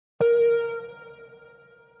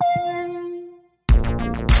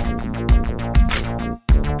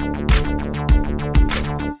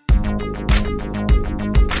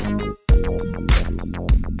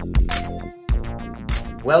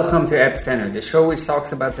Welcome to Epicenter, the show which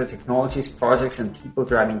talks about the technologies, projects, and people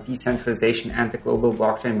driving decentralization and the global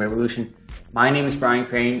blockchain revolution. My name is Brian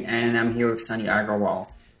Crane, and I'm here with Sunny Aggarwal.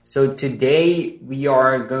 So today we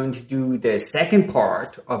are going to do the second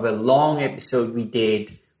part of a long episode we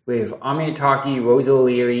did with Amir Taki, Rosa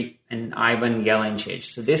O'Leary, and Ivan Jelencic.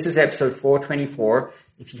 So this is episode 424.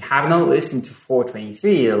 If you have not listened to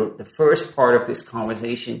 423, the first part of this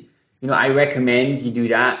conversation, I recommend you do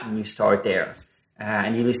that and you start there.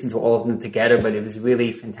 And you listen to all of them together, but it was really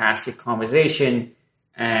a fantastic conversation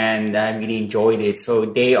and I really enjoyed it. So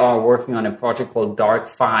they are working on a project called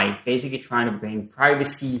Dark5, basically trying to bring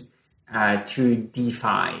privacy to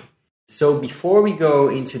DeFi. So before we go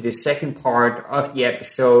into the second part of the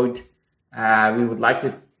episode, we would like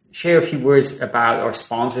to share a few words about our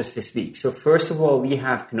sponsors this week. So first of all, we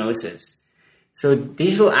have Gnosis. So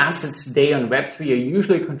digital assets today on Web3 are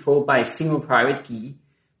usually controlled by a single private key,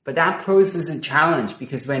 but that poses a challenge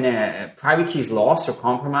because when a private key is lost or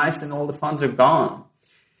compromised, then all the funds are gone.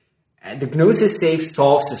 The Gnosis Safe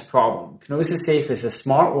solves this problem. Gnosis Safe is a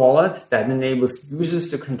smart wallet that enables users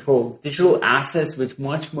to control digital assets with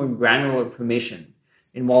much more granular permission,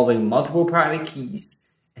 involving multiple private keys,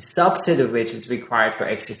 a subset of which is required for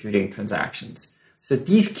executing transactions. So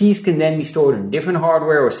these keys can then be stored in different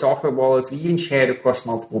hardware or software wallets, or even shared across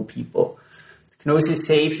multiple people. Gnosis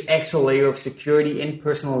Safe's extra layer of security and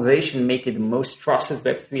personalization make it the most trusted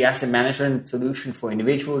Web3 asset management solution for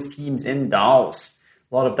individuals, teams, and DAOs.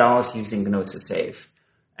 A lot of DAOs using Gnosis Safe.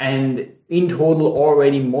 And in total,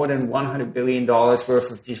 already more than $100 billion worth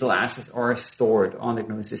of digital assets are stored on the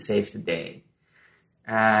Gnosis Safe today.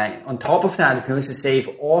 On top of that, Gnosis Safe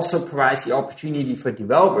also provides the opportunity for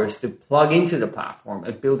developers to plug into the platform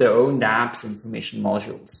and build their own dApps and permission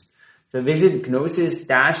modules. So visit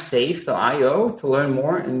gnosis-safe.io to learn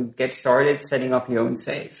more and get started setting up your own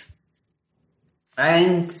safe.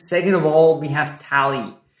 And second of all, we have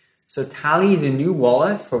Tally. So Tally is a new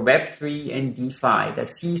wallet for Web3 and DeFi that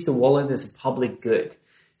sees the wallet as a public good.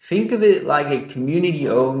 Think of it like a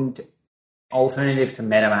community-owned alternative to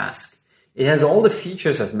MetaMask. It has all the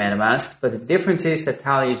features of MetaMask, but the difference is that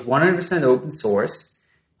Tally is 100% open source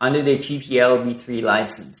under the GPL v3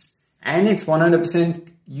 license. And it's 100%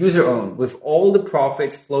 user-owned, with all the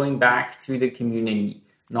profits flowing back to the community,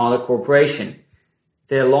 not a corporation.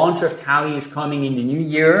 The launch of Tally is coming in the new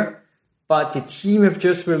year, but the team have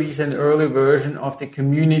just released an early version of the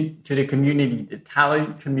community, the Tally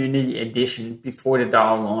Community Edition, before the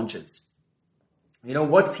DAO launches.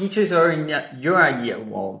 What features are in your idea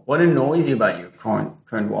wallet? What annoys you about your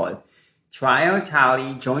current wallet? Try out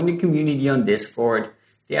Tally, join the community on Discord.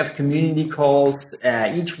 They have community calls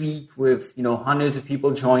each week with, hundreds of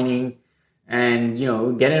people joining and,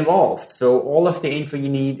 get involved. So all of the info you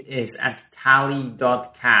need is at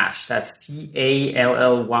tally.cash. That's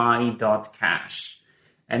TALLY.cash.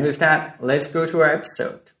 And with that, let's go to our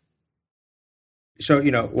episode. So,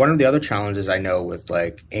 one of the other challenges I know with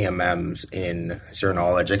AMMs in zero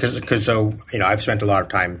knowledge, because I've spent a lot of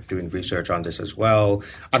time doing research on this as well.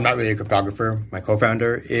 I'm not really a cryptographer. My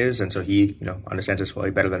co-founder is, and so he, understands this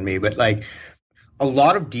probably better than me. But a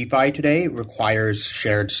lot of DeFi today requires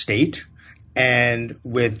shared state. And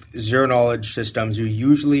with zero knowledge systems, you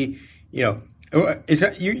usually, you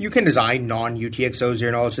can design non-UTXO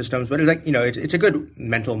zero knowledge systems, but it's a good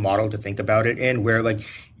mental model to think about it in, where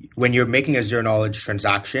when you're making a zero knowledge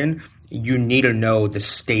transaction, you need to know the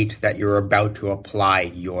state that you're about to apply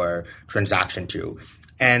your transaction to.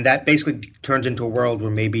 And that basically turns into a world where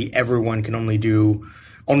maybe everyone can only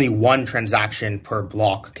one transaction per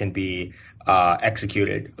block can be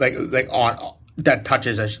executed, that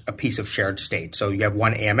touches a piece of shared state. So you have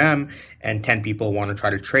one AMM and 10 people want to try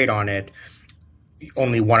to trade on it.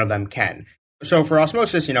 Only one of them can. So for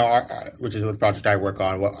Osmosis, which is the project I work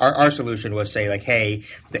on, our solution was say hey,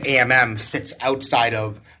 the AMM sits outside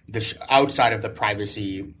of the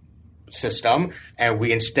privacy system, and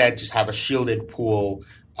we instead just have a shielded pool,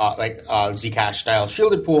 Zcash style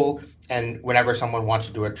shielded pool. And whenever someone wants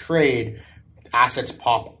to do a trade, assets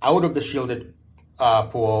pop out of the shielded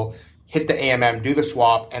pool, hit the AMM, do the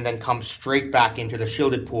swap, and then come straight back into the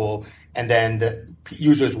shielded pool. And then the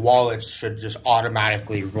user's wallets should just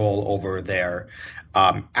automatically roll over their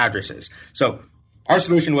addresses. So our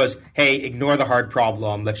solution was, hey, ignore the hard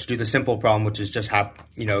problem. Let's do the simple problem, which is just have,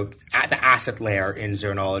 at the asset layer in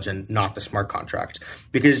zero knowledge and not the smart contract.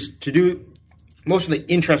 Because to do most of the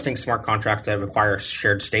interesting smart contracts that require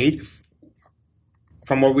shared state,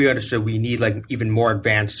 from what we understood, we need even more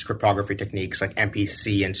advanced cryptography techniques like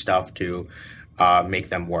MPC and stuff to make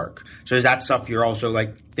them work. So is that stuff you're also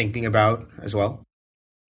thinking about as well?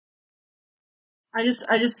 I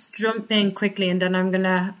just jump in quickly, and then I'm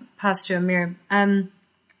gonna pass to Amir.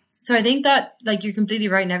 So I think that like you're completely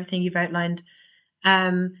right in everything you've outlined.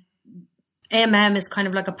 AMM is kind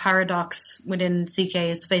of like a paradox within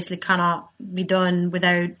ZK. It's basically cannot be done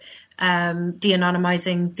without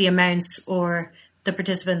de-anonymizing the amounts or the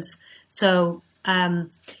participants. So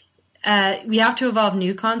we have to evolve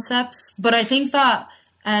new concepts, but I think that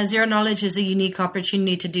zero knowledge is a unique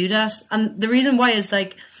opportunity to do that. And the reason why is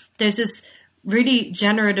like there's this really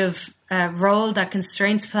generative role that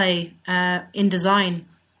constraints play in design.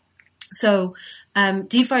 So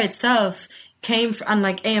DeFi itself came from, and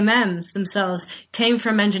like AMMs themselves came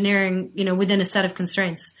from engineering, within a set of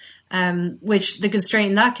constraints. Which the constraint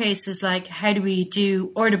in that case is like, how do we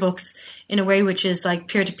do order books in a way which is like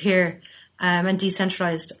peer to peer and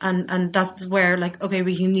decentralized, and that's where like, okay,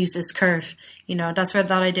 we can use this curve. That's where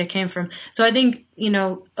that idea came from. So I think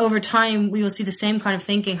over time we will see the same kind of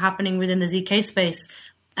thinking happening within the ZK space.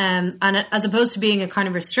 And as opposed to being a kind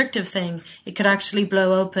of restrictive thing, it could actually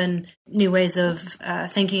blow open new ways of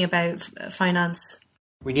thinking about finance.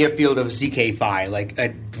 We need a field of ZK-Fi, like a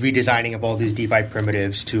redesigning of all these DeFi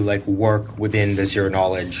primitives to like work within the zero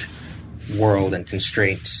knowledge world and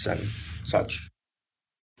constraints and such.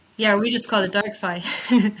 Yeah, we just call it DarkFi.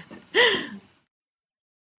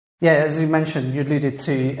 Yeah, as you mentioned, you alluded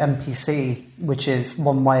to MPC, which is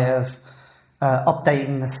one way of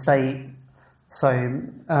updating the state. So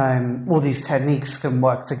all these techniques can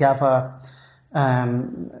work together.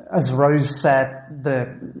 As Rose said,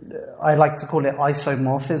 I like to call it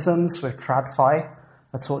isomorphisms with TradFi.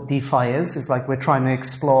 That's what DeFi is. It's like we're trying to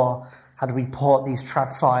explore how do we port these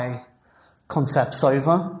TradFi concepts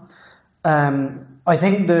over. I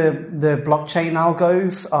think the blockchain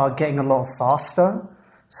algos are getting a lot faster.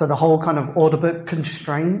 So the whole kind of order book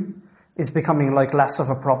constraint is becoming like less of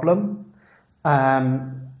a problem.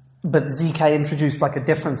 But ZK introduced like a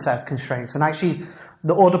different set of constraints. And actually,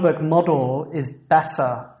 the order book model is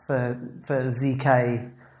better for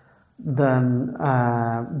ZK than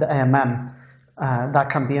the AMM that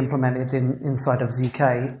can be implemented inside of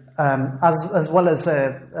ZK, as well as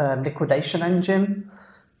a liquidation engine.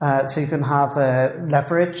 So you can have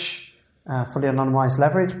leverage, fully anonymized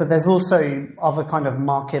leverage, but there's also other kind of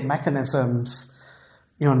market mechanisms,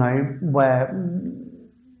 where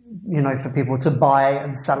for people to buy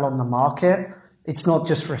and sell on the market. It's not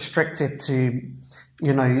just restricted to,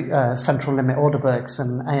 central limit order books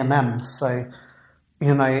and AMMs. So,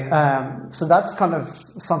 so that's kind of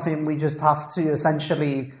something we just have to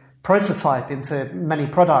essentially prototype into many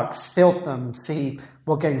products, field them, see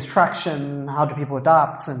what gains traction, how do people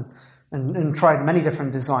adapt, and tried many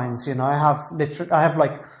different designs. I have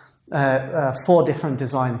like 4 different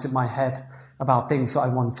designs in my head about things that I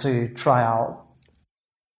want to try out.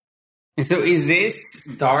 So is this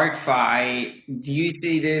DarkFi, do you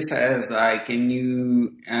see this as like a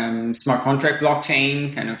new smart contract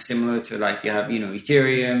blockchain, kind of similar to like you have,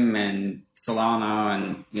 Ethereum and Solana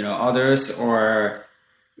and, others, or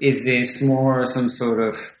is this more some sort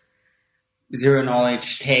of zero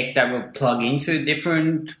knowledge tech that will plug into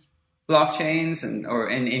different blockchains and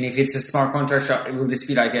if it's a smart contract, will this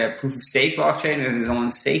be like a proof of stake blockchain with its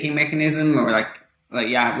own staking mechanism, or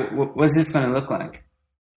what's this going to look like?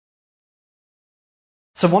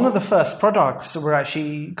 So one of the first products that we're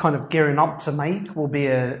actually kind of gearing up to make will be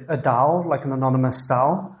a DAO, like an anonymous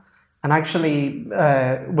DAO. And actually,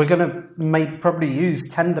 we're going to probably use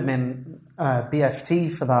Tendermint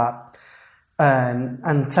BFT for that.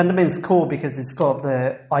 And Tendermint's cool because it's got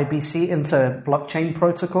the IBC inter-blockchain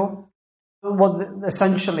protocol. What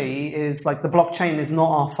essentially is like the blockchain is not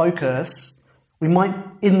our focus. We might,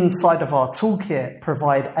 inside of our toolkit,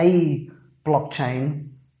 provide a blockchain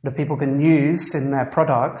that people can use in their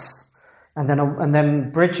products, and then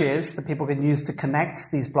bridges that people can use to connect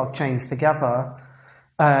these blockchains together.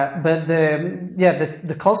 But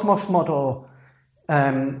the Cosmos model,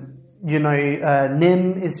 NIM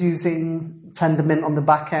is using Tendermint on the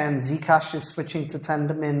back end. Zcash is switching to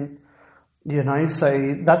Tendermint.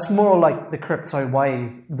 So that's more like the crypto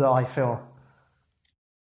way that I feel.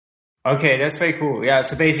 Okay, that's very cool. Yeah,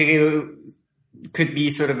 so basically could be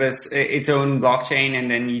sort of its own blockchain, and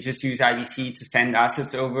then you just use IBC to send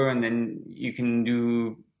assets over, and then you can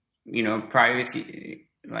do, privacy,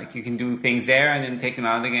 like you can do things there and then take them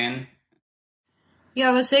out again. Yeah,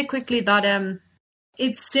 I would say quickly that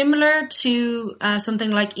it's similar to something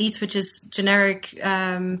like ETH, which is generic,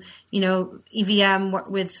 EVM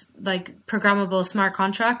with like programmable smart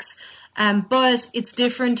contracts. But it's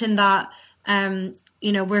different in that,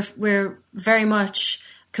 we're very much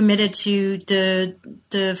committed to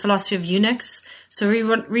the philosophy of Unix. So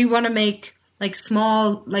we want to make like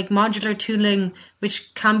small, like modular tooling,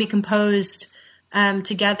 which can be composed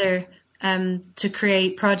together to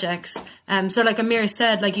create projects. So like Amir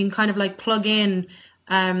said, like you can kind of like plug in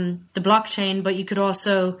the blockchain, but you could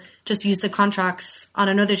also just use the contracts on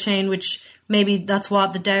another chain, which maybe that's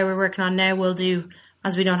what the DAO we're working on now will do,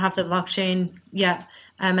 as we don't have the blockchain yet.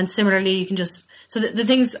 And similarly, you can just, so the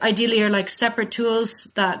things ideally are like separate tools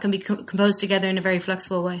that can be composed together in a very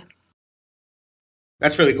flexible way.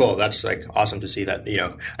 That's really cool. That's like awesome to see that,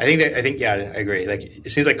 I think, yeah, I agree. Like, it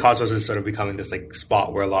seems like Cosmos is sort of becoming this like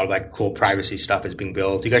spot where a lot of like cool privacy stuff is being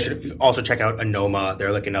built. You guys should also check out Anoma.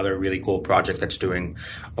 They're like another really cool project that's doing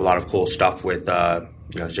a lot of cool stuff with,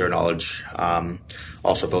 zero knowledge,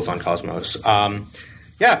 also built on Cosmos.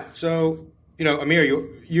 Yeah. So, Amir,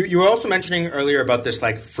 you were also mentioning earlier about this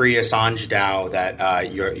like free Assange DAO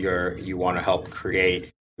that, you want to help create.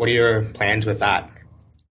 What are your plans with that?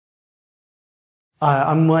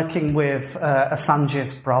 I'm working with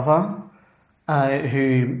Assange's brother,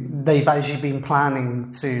 who they've actually been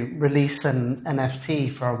planning to release an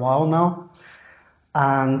NFT for a while now.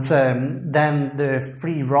 And then the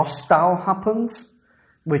Free Ross DAO happened,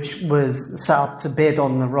 which was set up to bid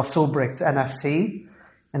on the Ross Ulbricht NFT.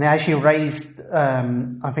 And it actually raised,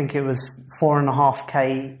 I think it was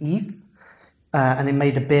 4.5K ETH, and it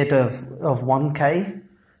made a bid of 1K,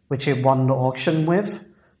 which it won the auction with.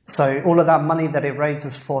 So all of that money that it raised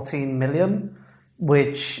was 14 million,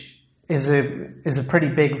 which is a pretty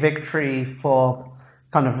big victory for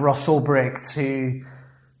kind of Ross Ulbricht, who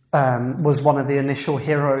was one of the initial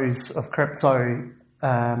heroes of crypto,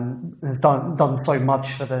 has done so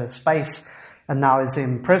much for the space, and now is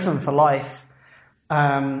in prison for life.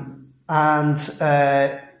 And then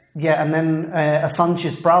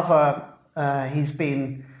Assange's brother, he's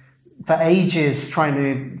been for ages trying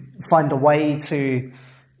to find a way to,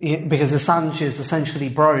 because Assange is essentially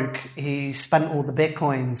broke. He spent all the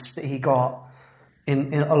bitcoins that he got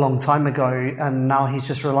in a long time ago, and now he's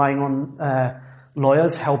just relying on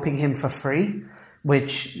lawyers helping him for free,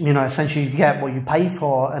 which, essentially you get what you pay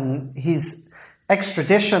for. And his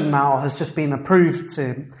extradition now has just been approved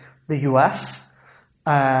to the US.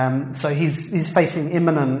 So he's facing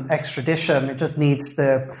imminent extradition. It just needs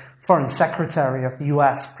the Foreign Secretary of the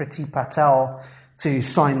US, Priti Patel, to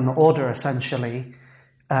sign the order, essentially.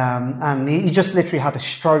 And he just literally had a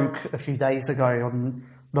stroke a few days ago on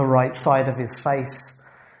the right side of his face.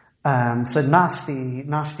 So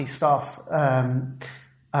nasty stuff.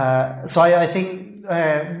 So I think,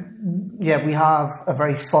 we have a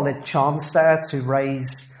very solid chance there to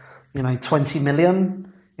raise, 20 million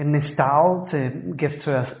in this DAO to give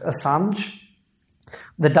to Assange.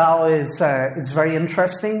 The DAO is very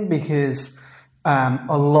interesting because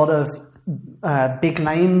a lot of big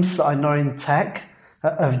names I know in tech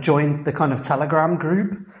have joined the kind of Telegram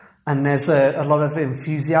group, and there's a lot of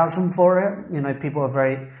enthusiasm for it. People are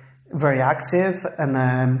very, very active,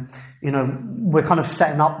 and we're kind of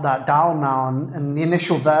setting up that DAO now, and the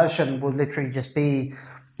initial version will literally just be,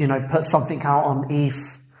 put something out on ETH,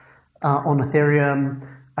 on Ethereum,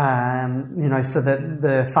 so that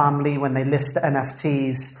the family, when they list the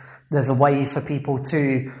NFTs, there's a way for people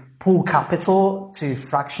to pool capital to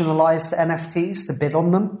fractionalize the NFTs to bid on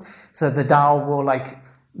them. So the DAO will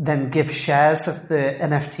then give shares of the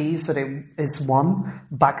NFTs that it is won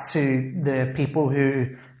back to the people who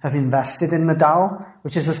have invested in the DAO,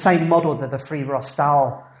 which is the same model that the Free Ross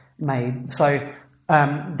DAO made. So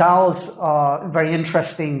DAOs are very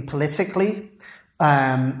interesting politically.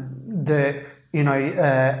 And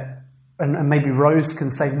maybe Rose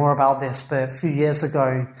can say more about this, but a few years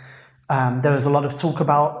ago, there was a lot of talk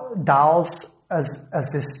about DAOs as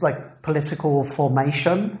this political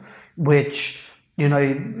formation, which,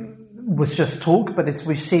 was just talk, but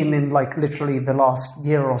we've seen in literally the last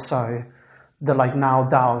year or so that now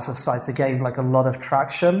DAOs have started to gain a lot of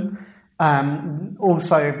traction.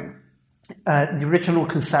 Also, the original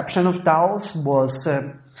conception of DAOs was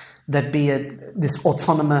there'd be this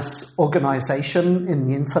autonomous organization in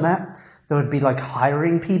the internet that would be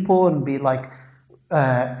hiring people and be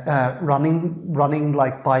running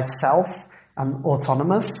by itself and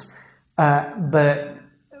autonomous. But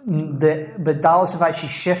DAOs have actually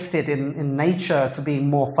shifted in nature to being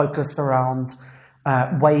more focused around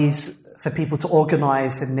ways for people to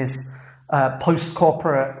organize in this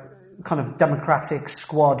post-corporate kind of democratic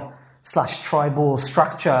squad/tribal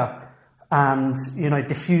structure, and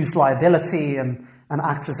diffuse liability and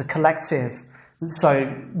act as a collective.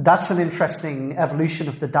 So that's an interesting evolution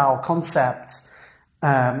of the DAO concept,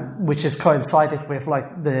 which has coincided with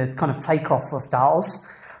the kind of takeoff of DAOs.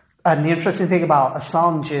 And the interesting thing about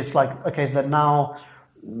Assange is that now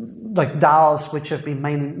like DAOs which have been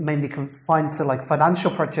mainly confined to like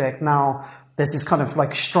financial project. Now there's this kind of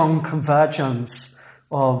like strong convergence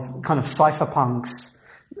of kind of cypherpunks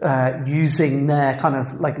using their kind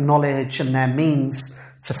of like knowledge and their means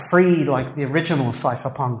to free like the original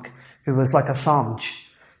cypherpunk who was like Assange.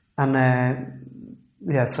 And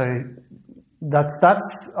so that's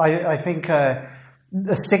I think a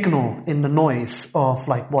signal in the noise of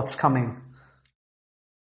like what's coming.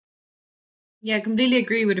 Yeah, I completely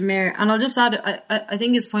agree with Amir. And I'll just add, I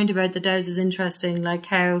think his point about the DAOs is interesting, like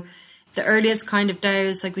how the earliest kind of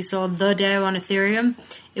DAOs, like we saw the DAO on Ethereum,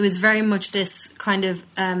 it was very much this kind of,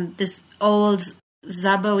 this old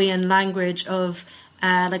Zaboian language of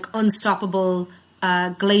like unstoppable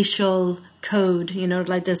glacial code, you know,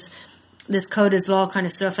 like this code is law kind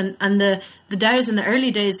of stuff. And the DAOs in the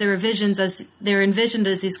early days, they were envisioned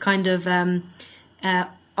as these kind of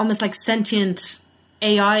almost like sentient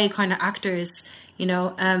AI kind of actors, you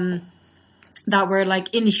know, that were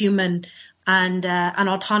like inhuman and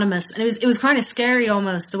autonomous. And it was kind of scary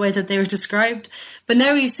almost the way that they were described. But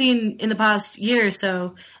now we've seen in the past year or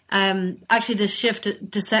so, actually this shift to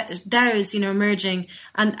DAOs, you know, emerging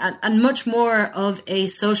and much more of a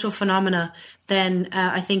social phenomena than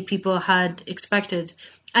I think people had expected.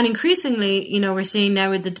 And increasingly, you know, we're seeing now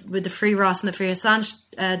with the Free Ross and the Free Assange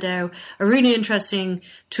DAO a really interesting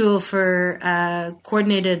tool for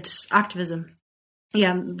coordinated activism.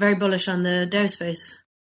 Yeah, I'm very bullish on the DAO space.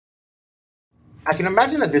 I can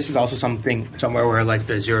imagine that this is also somewhere where like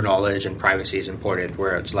the zero knowledge and privacy is important,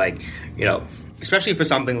 where it's like, you know, especially for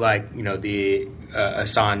something like, you know, the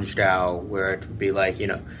Assange DAO, where it would be like, you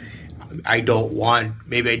know, I don't want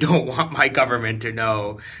my government to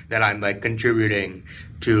know that I'm like contributing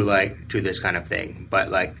to this kind of thing, but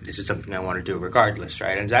like this is something I want to do regardless,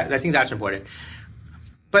 right? And I think that's important.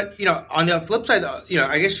 But, you know, on the flip side, you know,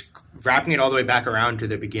 I guess wrapping it all the way back around to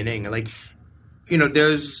the beginning, like, you know, are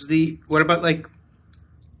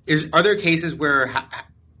there cases where,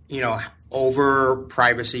 you know, over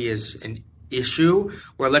privacy is an issue,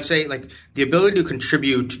 where let's say like the ability to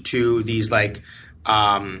contribute to these like,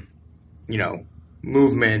 you know,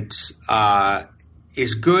 movements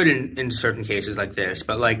is good in certain cases like this,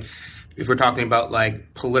 but like if we're talking about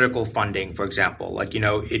like political funding, for example, like, you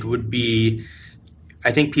know, it would be,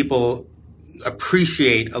 I think people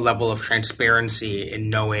appreciate a level of transparency in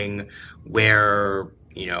knowing where,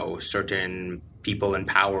 you know, certain people in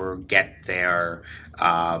power get their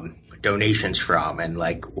donations from, and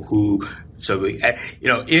like who. So, you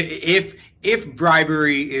know, if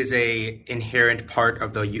bribery is a inherent part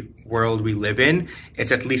of the world we live in,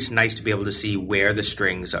 it's at least nice to be able to see where the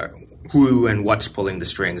strings are, who and what's pulling the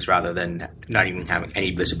strings, rather than not even having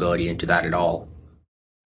any visibility into that at all.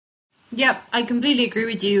 Yeah, I completely agree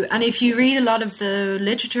with you. And if you read a lot of the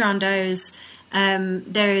literature on DAOs,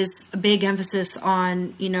 there's a big emphasis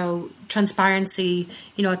on, you know, transparency,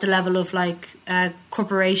 you know, at the level of like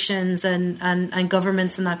corporations and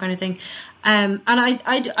governments and that kind of thing. And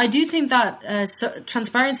I do think that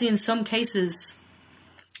transparency in some cases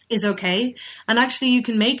is okay. And actually you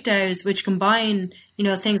can make DAOs which combine, you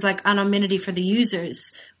know, things like anonymity for the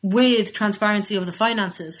users with transparency of the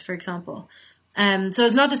finances, for example. So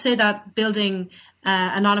it's not to say that building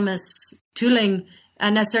anonymous tooling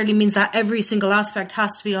necessarily means that every single aspect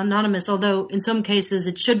has to be anonymous, although in some cases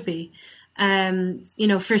it should be. You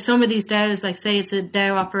know, for some of these DAOs, like say it's a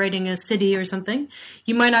DAO operating a city or something,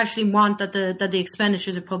 you might actually want that the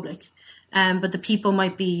expenditures are public, but the people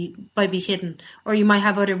might be hidden, or you might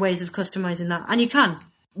have other ways of customizing that, and you can.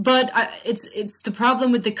 But it's the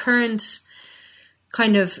problem with the current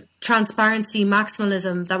kind of transparency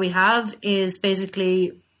maximalism that we have is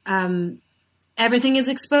basically everything is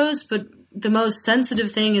exposed, but the most sensitive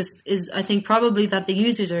thing is I think probably that the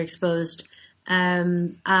users are exposed,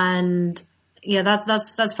 and yeah,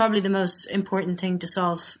 that's probably the most important thing to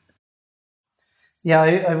solve. Yeah,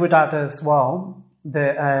 I would add as well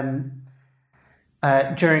that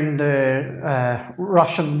during the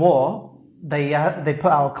Russian war, they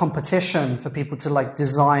put out a competition for people to like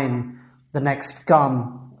design the next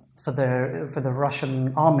gun for the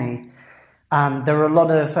Russian army. And there were a lot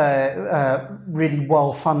of really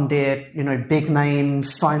well-funded, you know, big name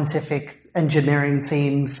scientific engineering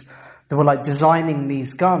teams that were like designing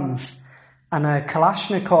these guns. And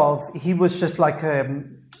Kalashnikov, he was just like a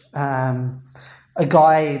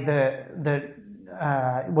guy that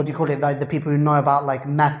what do you call it? Like the people who know about like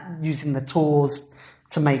using the tools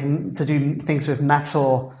to do things with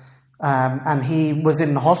metal. And he was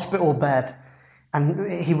in the hospital bed,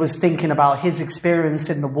 and he was thinking about his experience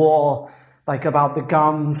in the war, like about the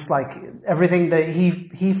guns, like everything that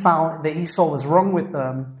he found that he saw was wrong with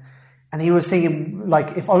them. And he was thinking,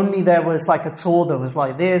 like, if only there was like a tool that was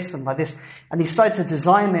like this and like this. And he started to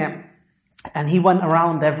design it, and he went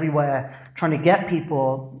around everywhere trying to get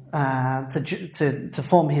people to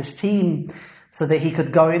form his team so that he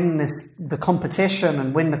could go in the competition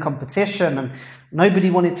and win the competition. And nobody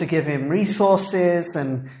wanted to give him resources,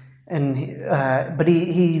 but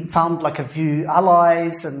he found like a few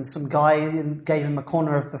allies, and some guy gave him a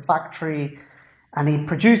corner of the factory. And he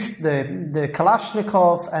produced the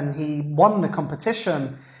Kalashnikov, and he won the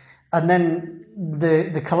competition. And then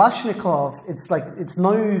the Kalashnikov, it's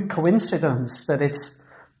no coincidence that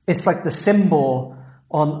it's like the symbol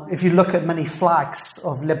on, if you look at many flags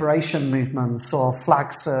of liberation movements or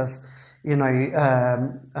flags of,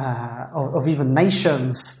 of even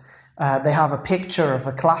nations, they have a picture of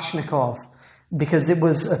a Kalashnikov, because it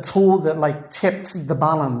was a tool that like tipped the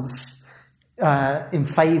balance in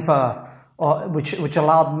favor, which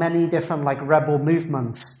allowed many different like rebel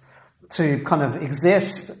movements to kind of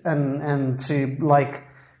exist and to like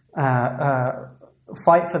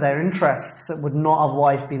fight for their interests that would not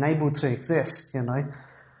otherwise been able to exist, So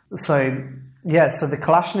the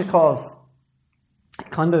Kalashnikov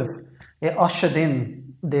kind of, it ushered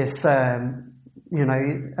in this, and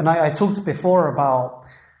I talked before about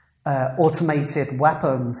automated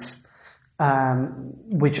weapons,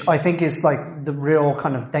 which I think is like the real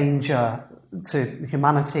kind of danger to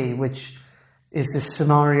humanity, which is this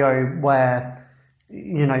scenario where,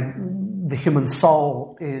 the human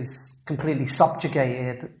soul is completely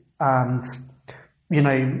subjugated, and,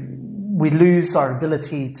 we lose our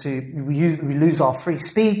ability we lose our free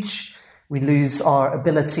speech, we lose our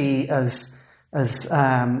ability as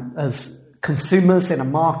consumers in a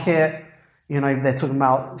market. They're talking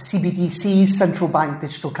about CBDCs, central bank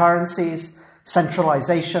digital currencies,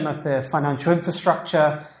 centralization of the financial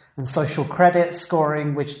infrastructure, and social credit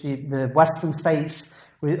scoring, which the Western states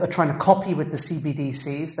are trying to copy with the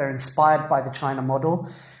CBDCs. They're inspired by the China model.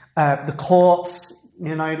 The courts,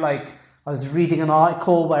 I was reading an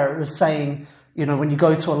article where it was saying, when you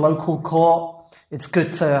go to a local court, it's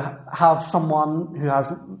good to have someone who has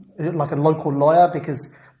like a local lawyer,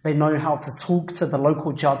 because they know how to talk to the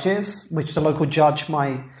local judges, which the local judge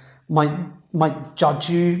might judge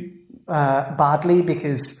you badly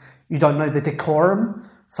because you don't know the decorum.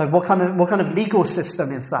 So what kind of legal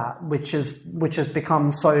system is that, which has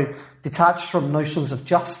become so detached from notions of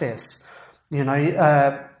justice,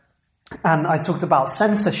 And I talked about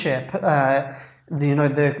censorship,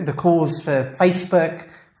 the calls for Facebook,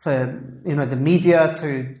 for the media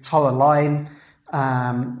to toe a line.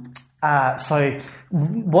 So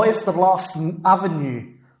what is the last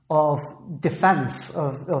avenue of defense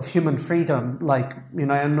of human freedom,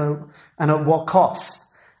 and at what cost?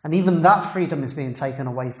 And even that freedom is being taken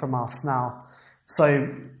away from us now. So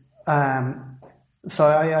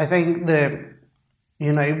I think that,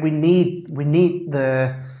 we need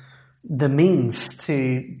the means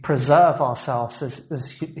to preserve ourselves as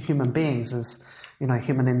human beings, as,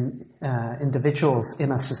 human individuals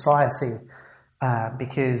in a society,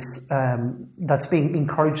 because that's being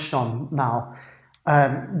encroached on now.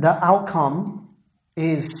 The outcome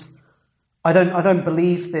is, I don't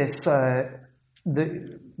believe this. So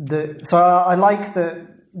I like that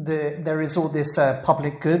there is all this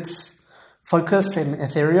public goods focus in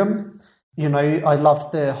Ethereum. I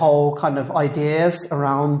love the whole kind of ideas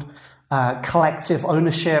around collective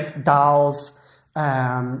ownership, DAOs,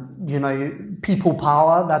 people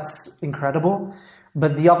power. That's incredible.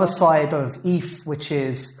 But the other side of ETH, which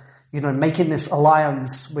is, making this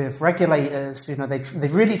alliance with regulators, they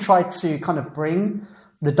really tried to kind of bring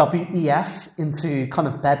the WEF into kind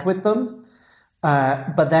of bed with them.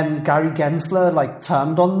 But then Gary Gensler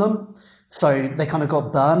turned on them, so they kind of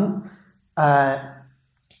got burned.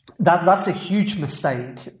 That's a huge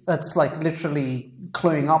mistake. That's literally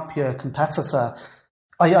cluing up your competitor.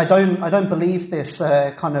 I don't believe this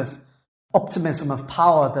kind of optimism of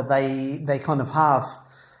power that they kind of have.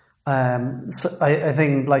 So I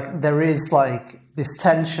think there is this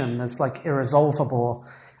tension that's irresolvable,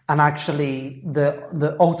 and actually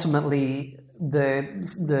the ultimately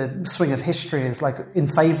the swing of history is in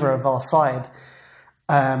favor of our side,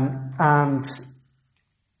 and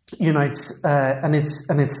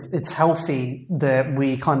it's healthy that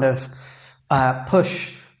we kind of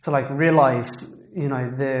push to realize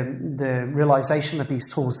the realization of these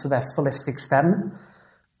tools to their fullest extent.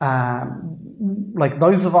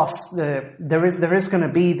 Those of us, there is going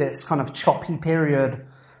to be this kind of choppy period.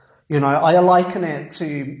 I liken it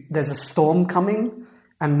to, there's a storm coming,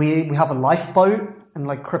 and we have a lifeboat,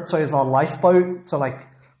 and crypto is our lifeboat to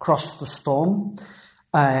cross the storm.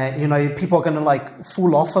 People are going to like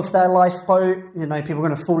fall off of their lifeboat. People are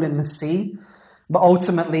going to fall in the sea. But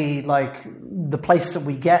ultimately, like the place that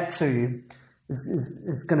we get to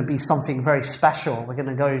is going to be something very special. We're going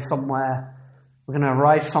to go somewhere. We're going to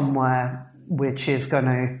arrive somewhere which is going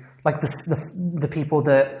to, like the people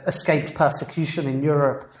that escaped persecution in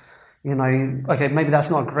Europe. Okay, maybe that's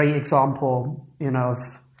not a great example, of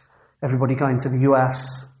everybody going to the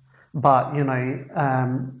US, but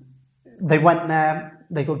they went there.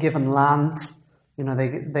 They got given land.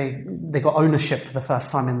 They got ownership for the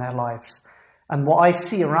first time in their lives. And what I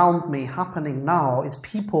see around me happening now is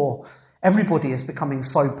everybody is becoming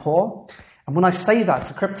so poor. And when I say that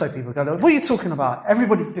to crypto people, they go, what are you talking about?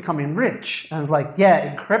 Everybody's becoming rich. And it's like,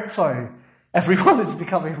 yeah, in crypto, everyone is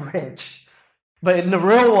becoming rich. But in the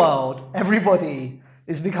real world, everybody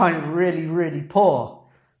is becoming really, really poor.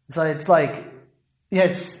 So it's like,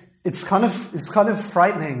 yeah, it's kind of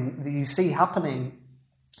frightening that you see happening.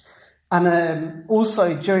 And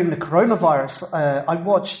also during the coronavirus, I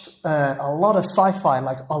watched a lot of sci-fi,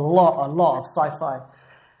 like a lot of sci-fi.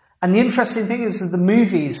 And the interesting thing is that the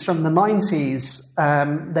movies from the 90s,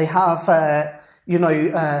 they have,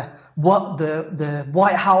 what the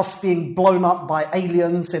White House being blown up by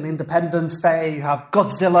aliens in Independence Day. You have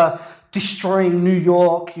Godzilla destroying New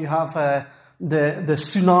York. You have the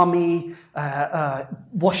tsunami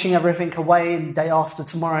washing everything away in Day After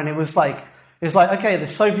Tomorrow. And it was like, okay, the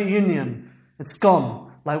Soviet Union, it's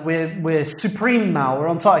gone. Like we're supreme now. We're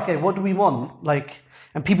on top. Okay, what do we want? Like,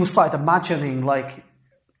 and people started imagining like,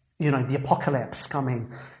 the apocalypse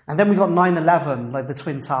coming. And then we got 9/11, like the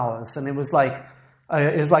Twin Towers. And it was like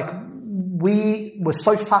we were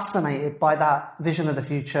so fascinated by that vision of the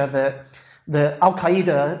future that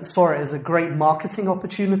Al-Qaeda saw it as a great marketing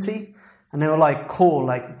opportunity. And they were like, cool,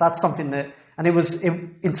 like that's something that, and it was,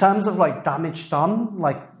 in terms of like damage done,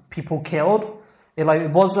 like people killed, it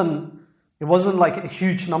wasn't like a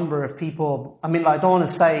huge number of people. I mean, like, I don't want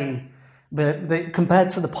to say, but compared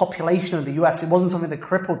to the population of the US, it wasn't something that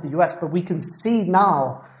crippled the US, but we can see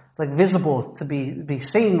now, it's like visible to be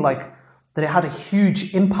seen, like that it had a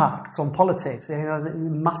huge impact on politics,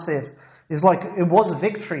 massive. It's like, it was a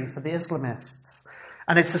victory for the Islamists.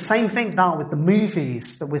 And it's the same thing now with the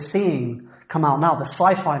movies that we're seeing come out now, the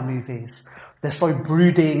sci-fi movies. They're so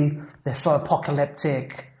brooding, they're so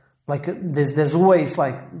apocalyptic. Like there's always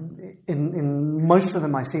like, in most of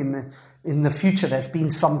them I see in the future, there's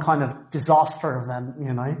been some kind of disaster event,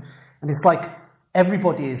 and it's like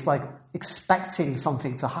everybody is like expecting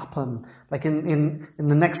something to happen. Like in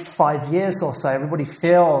the next 5 years or so, everybody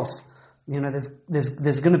feels,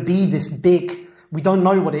 there's going to be this big, we don't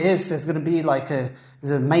know what it is. There's going to be like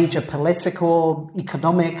there's a major political,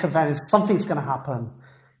 economic event. Something's going to happen,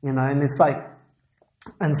 and it's like,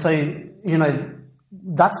 and so,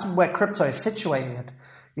 that's where crypto is situated,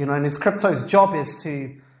 and it's crypto's job is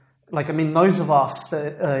to, like, I mean, those of us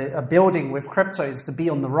that are building with crypto is to be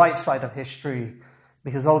on the right side of history,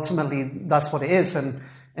 because ultimately that's what it is. And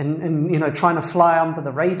trying to fly under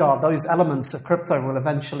the radar, those elements of crypto will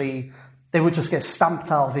eventually, they will just get stamped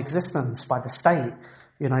out of existence by the state,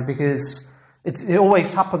 because it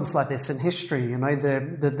always happens like this in history.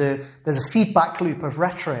 There's a feedback loop of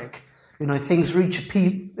rhetoric. Things reach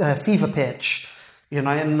a fever pitch,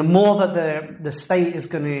 and the more that the state is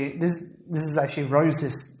going to, this is actually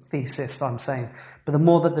Rose's thesis, I'm saying, but the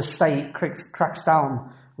more that the state cracks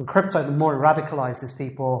down on crypto, the more it radicalizes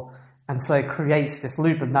people, and so it creates this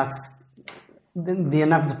loop, and that's the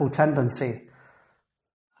inevitable tendency.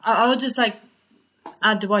 I'll just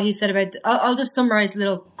add to what he said about. I'll just summarize a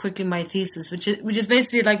little quickly my thesis, which is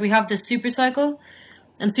basically like we have this super cycle,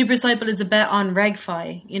 and super cycle is a bet on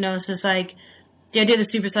RegFi. So it's like the idea of the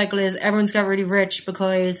super cycle is everyone's got really rich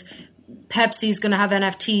because Pepsi's going to have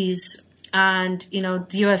NFTs. And,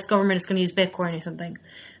 the US government is going to use Bitcoin or something.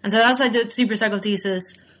 And so that's like the super cycle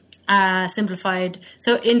thesis, simplified.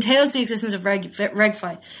 So it entails the existence of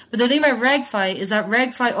RegFi. But the thing about RegFi is that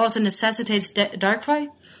RegFi also necessitates DarkFi,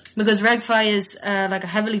 because RegFi is like a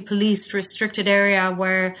heavily policed, restricted area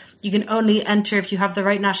where you can only enter if you have the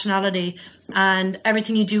right nationality, and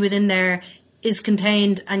everything you do within there is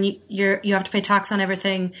contained, and you have to pay tax on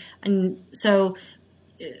everything. And so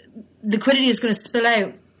liquidity is going to spill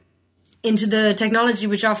out into the technology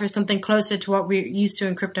which offers something closer to what we're used to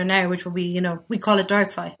in crypto now, which will be, we call it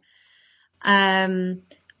DarkFi. And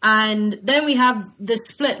then we have this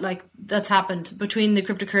split, like, that's happened between the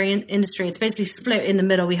cryptocurrency industry. It's basically split in the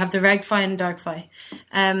middle. We have the RegFi and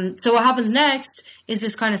DarkFi. So what happens next is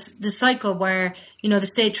this kind of this cycle where, the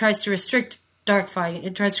state tries to restrict DarkFi.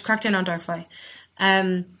 It tries to crack down on DarkFi.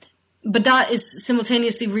 but that is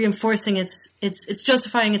simultaneously reinforcing it's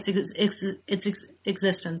justifying its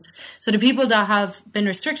existence. So the people that have been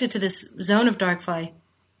restricted to this zone of DarkFi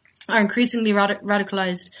are increasingly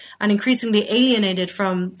radicalized and increasingly alienated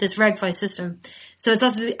from this RegFi system. So it's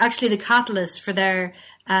actually the catalyst for their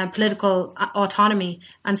political autonomy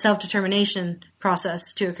and self-determination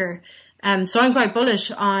process to occur. So I'm quite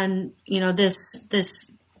bullish on,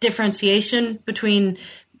 this differentiation between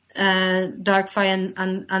DarkFi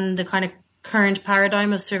and the kind of current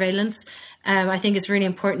paradigm of surveillance. I think it's a really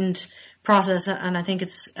important process, and I think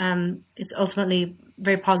it's ultimately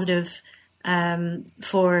very positive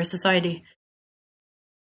for society.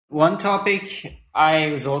 One topic I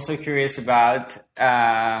was also curious about,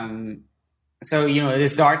 so,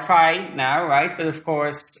 there's DarkFi now, right? But of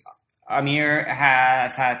course, Amir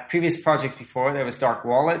has had previous projects before. There was Dark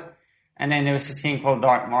Wallet, and then there was this thing called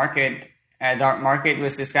Dark Market. Dark Market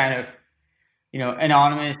was this kind of,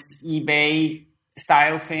 anonymous eBay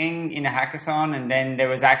style thing in a hackathon. And then there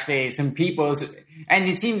was actually some people, and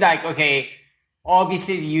it seemed like, okay,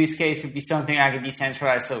 obviously the use case would be something like a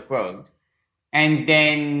decentralized Silk Road. And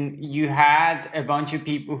then you had a bunch of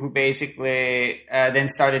people who basically then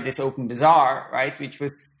started this Open Bazaar, right? Which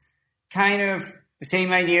was kind of the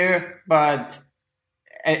same idea, but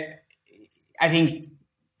I think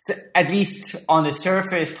at least on the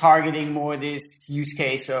surface targeting more this use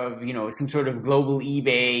case of, some sort of global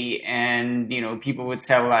eBay, and, people would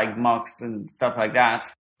sell like mugs and stuff like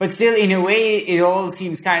that. But still, in a way, it all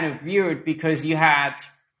seems kind of weird because you had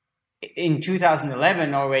in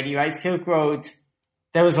 2011 already, right? Silk Road,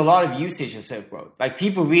 there was a lot of usage of Silk Road. Like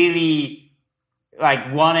people really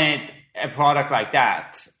wanted a product like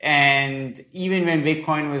that. And even when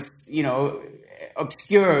Bitcoin was,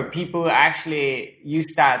 obscure, people actually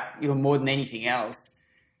used that, more than anything else.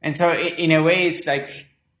 And so in a way, it's like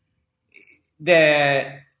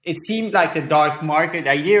it seemed like the dark market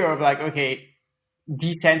idea of okay,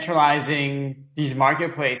 decentralizing these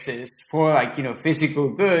marketplaces for physical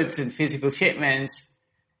goods and physical shipments,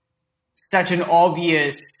 such an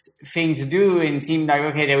obvious thing to do, and seemed like,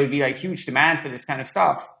 okay, there would be huge demand for this kind of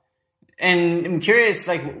stuff. And I'm curious,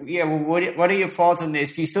 what are your thoughts on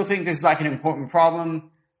this? Do you still think this is an important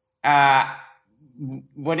problem?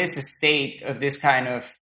 What is the state of this kind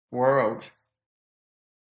of world?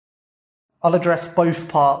 I'll address both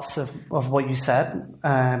parts of what you said,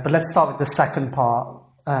 but let's start with the second part.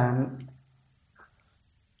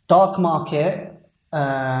 Dark Market,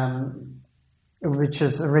 which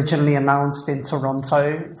was originally announced in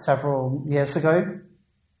Toronto several years ago,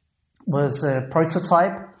 was a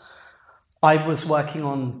prototype. I was working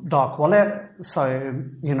on Dark Wallet, so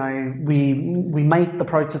we made the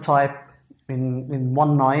prototype in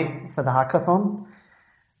one night for the hackathon,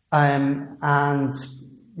 and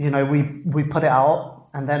we put it out,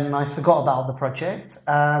 and then I forgot about the project,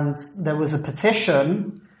 and there was a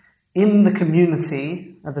petition in the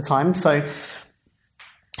community at the time. So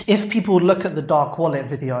if people look at the Dark Wallet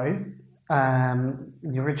video,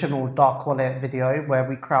 the original Dark Wallet video where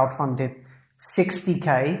we crowdfunded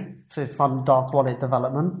 $60K to fund Dark Wallet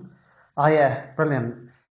development. Oh yeah, brilliant.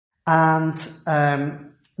 And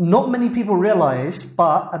not many people realize,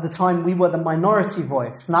 but at the time we were the minority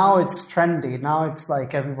voice. Now it's trendy. Now it's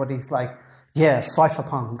everybody's yeah,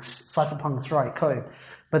 cypherpunks write code.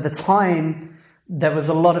 But at the time, there was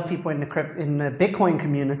a lot of people in the Bitcoin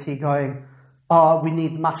community going, we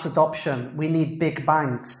need mass adoption. We need big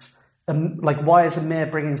banks. Why is Amir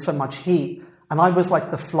bringing so much heat? And I was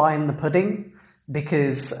the fly in the pudding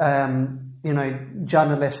because,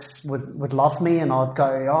 journalists would love me, and I'd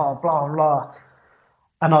go, blah, blah.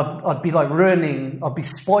 And I'd be I'd be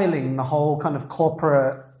spoiling the whole kind of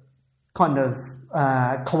corporate kind of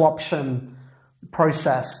co-option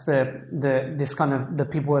process that the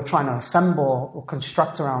people were trying to assemble or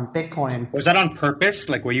construct around Bitcoin. Was that on purpose?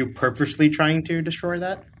 Were you purposely trying to destroy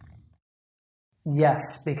that?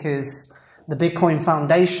 Yes, because the Bitcoin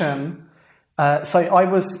Foundation.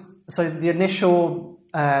 So the initial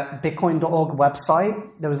Bitcoin.org website,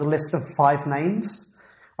 there was a list of 5 names.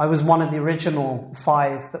 I was one of the original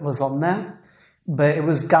 5 that was on there, but it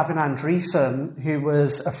was Gavin Andresen who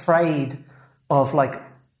was afraid of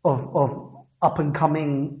up and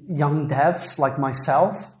coming young devs like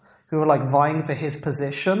myself who were vying for his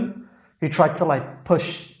position, who tried to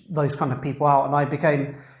push those kind of people out, and I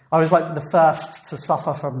was the first to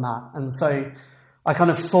suffer from that. And so I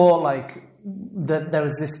kind of saw that there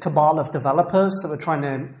was this cabal of developers that were trying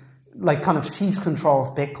to kind of seize control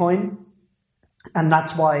of Bitcoin. And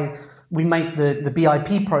that's why we made the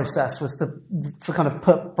BIP process, was to kind of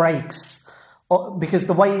put brakes,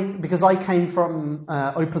 because I came from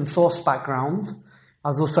open source background, I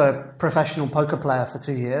was also a professional poker player for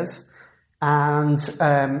 2 years. And so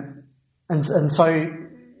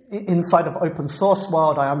inside of open source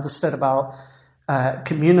world, I understood about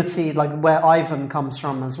community, like where Ivan comes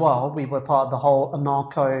from as well. We were part of the whole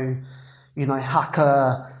anarcho,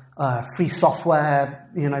 hacker, free software,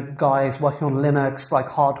 guys working on Linux, like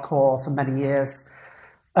hardcore for many years.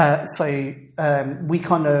 So we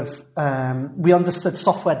kind of we understood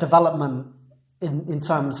software development in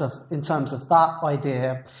terms of that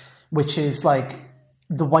idea, which is like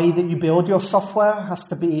the way that you build your software has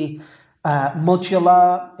to be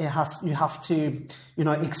modular. You have to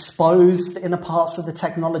expose the inner parts of the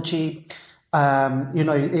technology.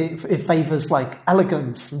 It favors like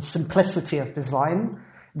elegance and simplicity of design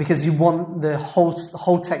because you want the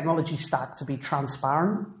whole technology stack to be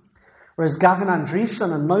transparent. Whereas Gavin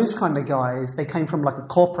Andresen and those kind of guys, they came from like a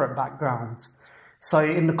corporate background. So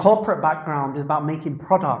in the corporate background, it's about making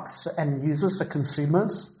products for end users, for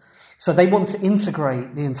consumers. So they want to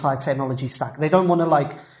integrate the entire technology stack. They don't want to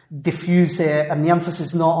like diffuse it, and the emphasis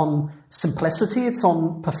is not on simplicity, it's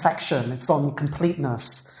on perfection, it's on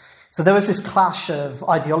completeness. So there was this clash of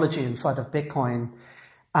ideology inside of Bitcoin,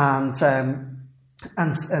 and so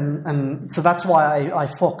that's why I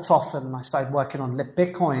forked off and I started working on Lit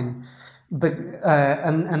Bitcoin. But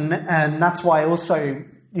and that's why also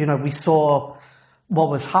we saw what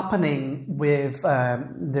was happening with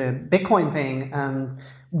the Bitcoin thing, and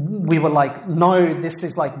we were like, no, this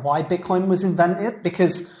is like why Bitcoin was invented,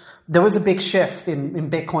 because there was a big shift in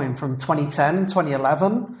Bitcoin from 2010,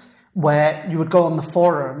 2011, where you would go on the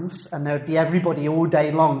forums and there would be everybody all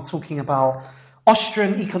day long talking about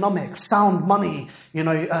Austrian economics, sound money,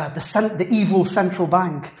 the evil central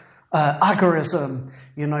bank, agorism,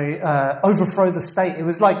 overthrow the state. It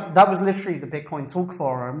was like, that was literally the Bitcoin talk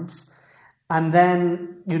forums. And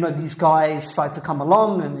then, these guys started to come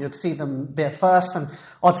along and you'd see them there first, and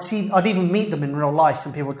I'd even meet them in real life,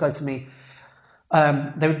 and people would go to me,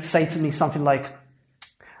 they would say to me something like,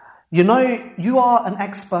 you are an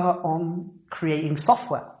expert on creating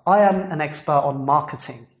software. I am an expert on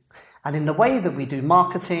marketing. And in the way that we do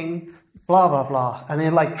marketing, blah, blah, blah. And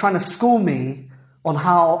they're like trying to school me on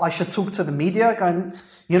how I should talk to the media, going,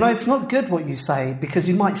 it's not good what you say because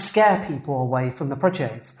you might scare people away from the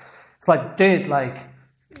project. It's like, dude,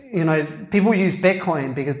 people use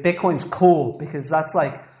Bitcoin because Bitcoin's cool, because that's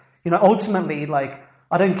like, ultimately, like,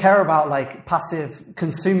 I don't care about like passive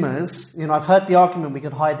consumers. I've heard the argument we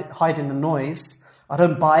could hide in the noise. I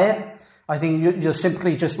don't buy it. I think you're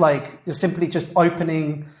simply just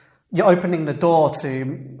opening the door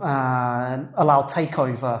to allow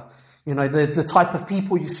takeover. The type of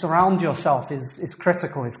people you surround yourself is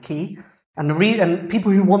critical, is key. And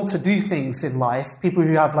people who want to do things in life, people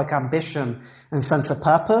who have like ambition and sense of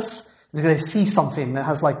purpose, they see something that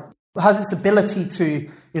has its ability to,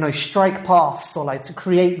 strike paths, or like to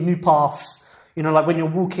create new paths, like when you're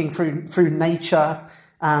walking through nature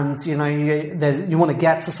and, you want to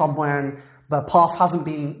get to somewhere and the path hasn't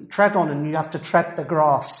been tread on and you have to tread the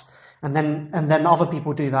grass, and then other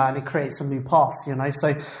people do that and it creates a new path,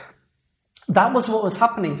 So that was what was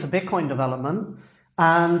happening to Bitcoin development.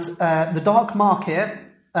 And the dark market,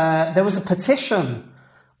 there was a petition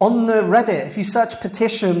on the Reddit. If you search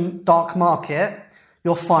petition dark market,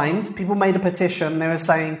 you'll find people made a petition. They were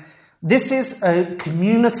saying, this is a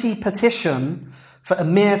community petition for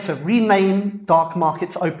Amir to rename dark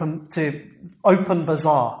market to open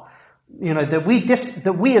bazaar.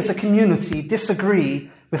 That we as a community disagree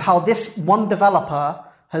with how this one developer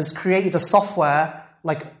has created a software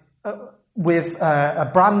with a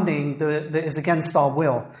branding that is against our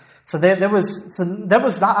will. So there was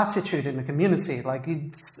that attitude in the community. Like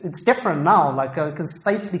it's different now. Like I can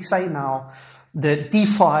safely say now that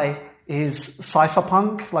DeFi is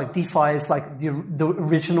cypherpunk. Like DeFi is like the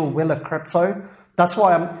original will of crypto. That's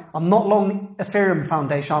why I'm not long Ethereum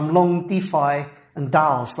Foundation. I'm long DeFi and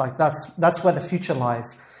DAOs. Like that's where the future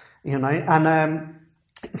lies. And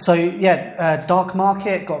dark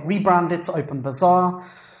market got rebranded to Open Bazaar.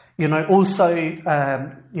 Also,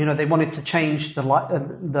 they wanted to change the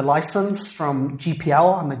license from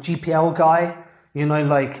GPL. I'm a GPL guy.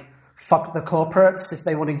 Fuck the corporates. If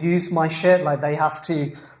they want to use my shit, like they have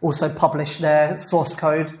to also publish their source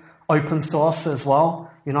code open source as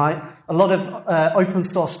well. A lot of open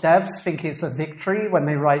source devs think it's a victory when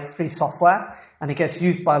they write free software and it gets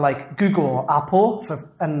used by like Google or Apple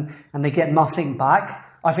and they get nothing back.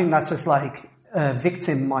 I think that's just like a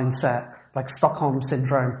victim mindset, like Stockholm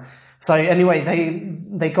syndrome. So anyway,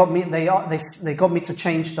 they got me to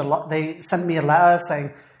change they sent me a letter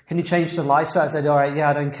saying, can you change the license? I said, all right, yeah,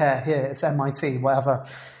 I don't care. Here, it's MIT, whatever.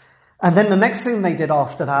 And then the next thing they did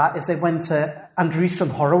after that is they went to Andreessen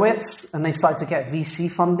Horowitz, and they started to get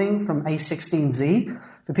VC funding from A16Z.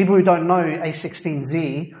 For people who don't know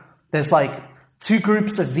A16Z, there's like two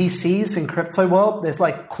groups of VCs in crypto world. There's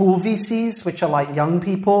like cool VCs, which are like young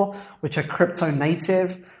people, which are crypto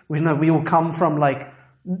native. We know we all come from like,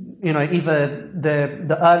 either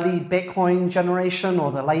the early Bitcoin generation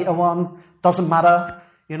or the later one. Doesn't matter,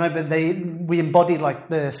 but we embody like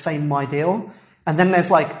the same ideal. And then there's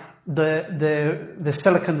like the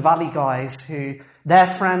Silicon Valley guys who they're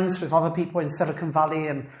friends with other people in Silicon Valley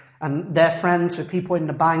and they're friends with people in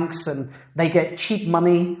the banks, and they get cheap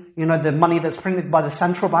money, the money that's printed by the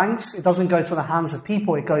central banks. It doesn't go to the hands of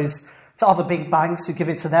people. It goes to other big banks who give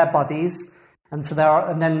it to their buddies and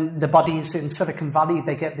then the buddies in Silicon Valley,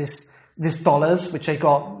 they get this dollars, which they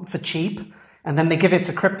got for cheap. And then they give it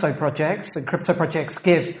to crypto projects, and crypto projects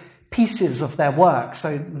give pieces of their work.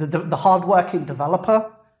 So the hard-working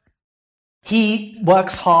developer, he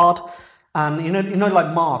works hard, and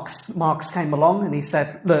like Marx came along and he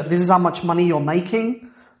said, look, this is how much money you're making,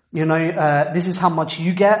 this is how much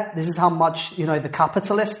you get, this is how much the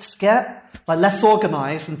capitalists get. Like, let's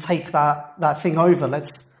organize and take that thing over.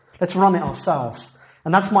 Let's run it ourselves.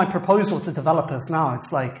 And that's my proposal to developers now.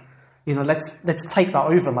 It's like, let's take that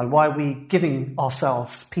over. Like, why are we giving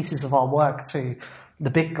ourselves pieces of our work to the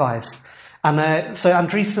big guys? And so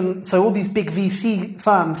Andreessen, so all these big VC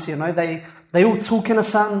firms, they all talk in a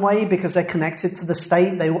certain way because they're connected to the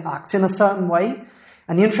state. They all act in a certain way.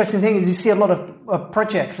 And the interesting thing is you see a lot of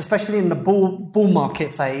projects, especially in the bull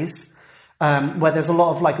market phase, where there's a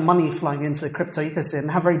lot of like money flowing into the crypto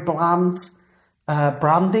ecosystem, have very bland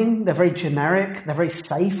branding. They're very generic. They're very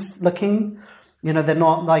safe looking. They're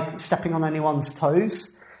not like stepping on anyone's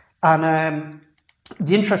toes. And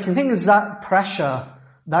the interesting thing is that pressure,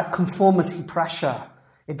 that conformity pressure,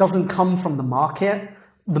 it doesn't come from the market.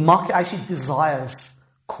 The market actually desires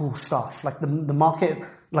cool stuff. Like the market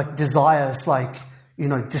like desires like,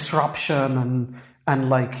 disruption and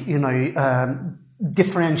like,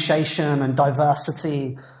 differentiation and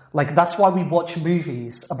diversity. Like, that's why we watch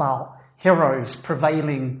movies about heroes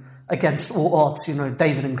prevailing against all odds,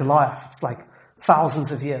 David and Goliath. It's like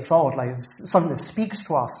thousands of years old. Like, it's something that speaks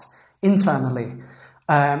to us internally.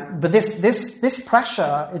 But this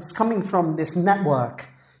pressure, it's coming from this network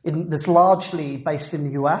that's largely based in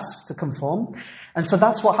the US to conform. And so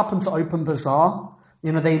that's what happened to OpenBazaar.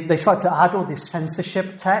 They started to add all this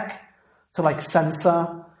censorship tech to like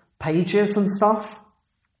censor pages and stuff.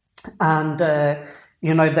 And,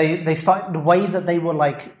 they started, the way that they were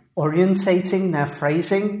like orientating their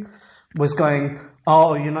phrasing was going,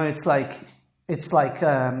 it's like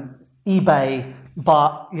eBay,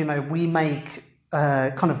 but, we make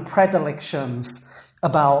kind of predilections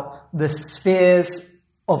about the spheres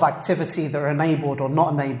of activity that are enabled or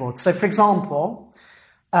not enabled. So, for example,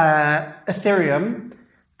 Ethereum,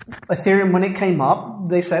 when it came up,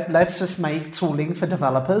 they said, let's just make tooling for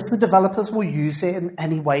developers. The developers will use it in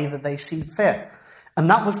any way that they see fit. And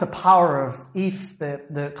that was the power of ETH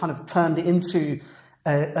that kind of turned it into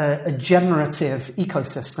a generative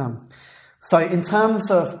ecosystem. So in terms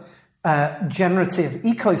of generative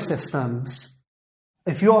ecosystems,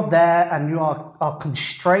 if you're there and you are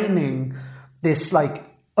constraining this like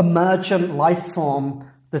emergent life form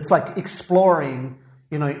that's like exploring,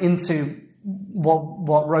 into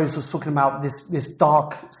what Rose was talking about, this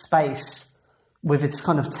dark space with its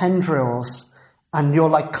kind of tendrils, and you're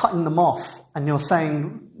like cutting them off and you're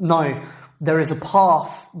saying, no, there is a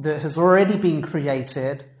path that has already been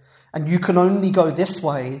created and you can only go this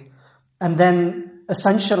way. And then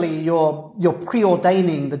essentially you're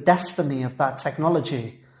preordaining the destiny of that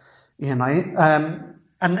technology, and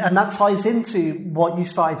that ties into what you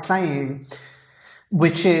started saying,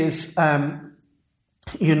 which is,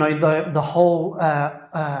 the whole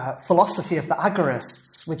philosophy of the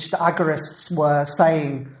agorists, which the agorists were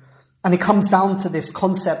saying, and it comes down to this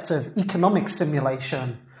concept of economic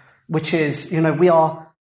simulation, which is, we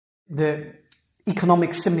are the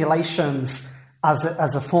economic simulations as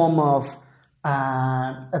a form of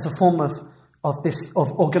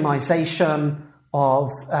organization, of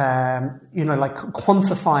like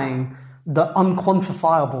quantifying the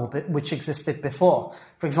unquantifiable which existed before.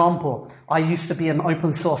 For example, I used to be an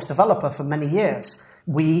open source developer for many years.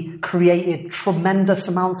 We created tremendous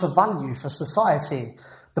amounts of value for society.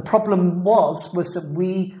 The problem was that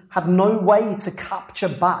we had no way to capture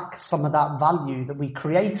back some of that value that we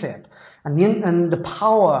created. And the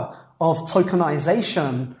power of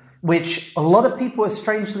tokenization, which a lot of people,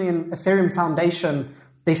 strangely, in Ethereum Foundation,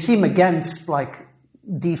 they seem against like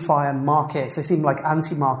DeFi and markets. They seem like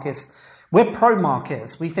anti-markets. we're pro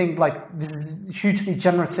markets. We think like this is a hugely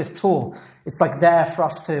generative tool. It's like there for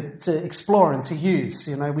us to explore and to use.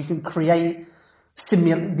 You know, we can create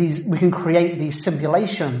these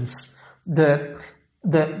simulations.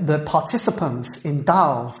 The participants in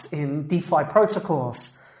DAOs, in DeFi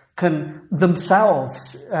protocols, can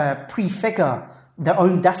themselves prefigure their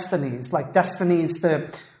own destinies, like destinies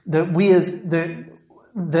that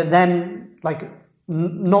then, like,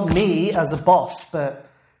 not me as a boss, but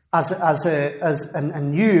as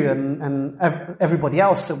you and everybody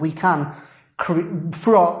else, that we can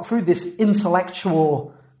through this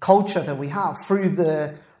intellectual culture that we have, through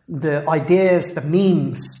the ideas, the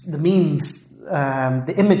memes,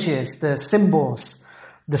 the images, the symbols,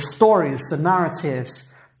 the stories, the narratives,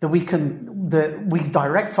 that we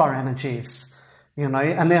direct our energies, you know.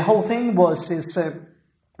 And the whole thing is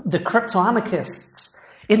the crypto anarchists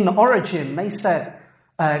in the origin, they said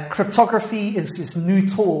cryptography is this new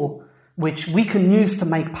tool which we can use to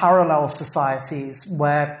make parallel societies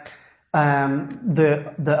where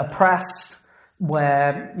the oppressed,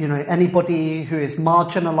 where, you know, anybody who is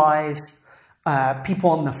marginalized, people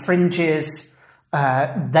on the fringes,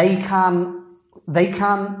 they can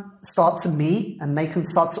start to meet, and they can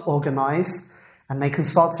start to organize, and they can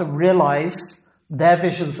start to realize their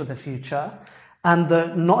visions of the future. And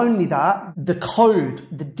not only that, the code,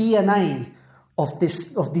 the DNA of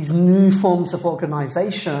these new forms of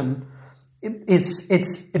organization,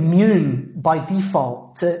 it's immune by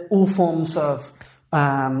default to all forms of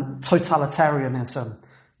totalitarianism.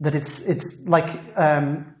 That it's like,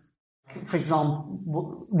 for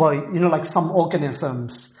example, well, you know, like some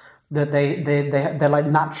organisms that they're like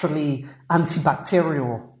naturally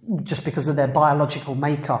antibacterial just because of their biological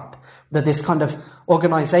makeup. That this kind of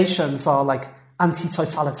organizations are like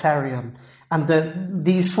anti-totalitarian, and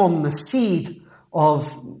these form the seed of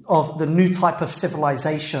the new type of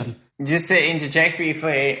civilization. Just to interject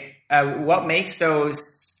briefly, what makes those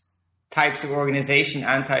types of organization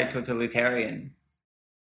anti-totalitarian?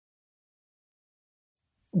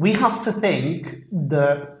 We have to think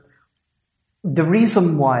that the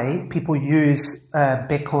reason why people use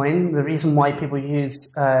Bitcoin, the reason why people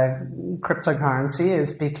use cryptocurrency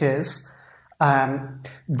is because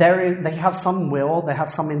they have some will, they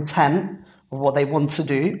have some intent of what they want to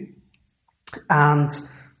do. And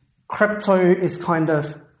crypto is kind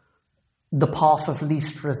of the path of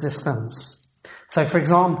least resistance. So, for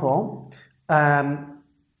example,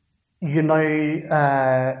 you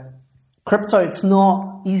know, crypto, it's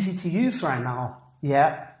not easy to use right now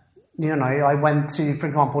yet. You know, I went to, for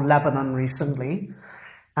example, Lebanon recently,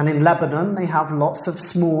 and in Lebanon they have lots of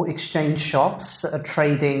small exchange shops that are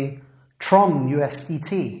trading Tron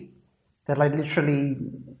USDT. They're like literally,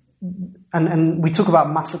 and we talk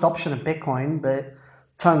about mass adoption of Bitcoin, but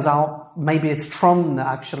turns out maybe it's Tron that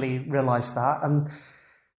actually realized that. And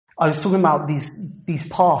I was talking about these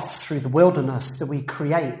paths through the wilderness that we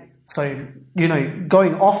create. So, you know,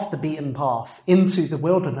 going off the beaten path into the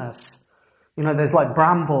wilderness, you know, there's like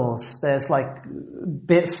brambles, there's like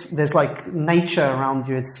bits, there's like nature around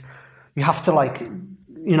you. You have to, like,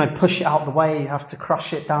 you know, push it out the way, you have to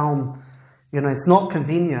crush it down. You know, it's not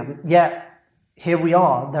convenient. Yet here we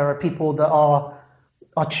are. There are people that are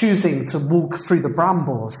choosing to walk through the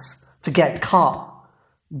brambles to get cut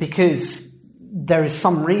because there is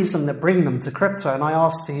some reason that bring them to crypto. And I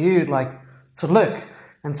ask to you, like, to look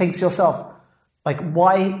and think to yourself, like,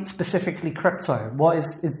 why specifically crypto?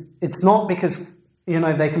 It's not because, you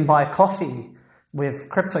know, they can buy a coffee with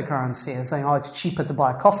cryptocurrency and saying, oh, it's cheaper to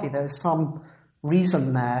buy a coffee. There's some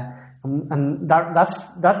reason there. And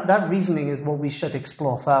that reasoning is what we should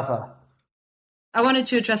explore further. I wanted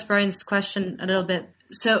to address Brian's question a little bit.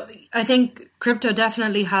 So I think crypto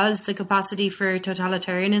definitely has the capacity for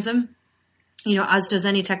totalitarianism, you know, as does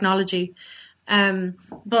any technology.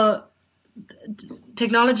 But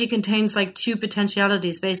technology contains like two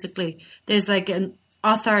potentialities, basically. There's like an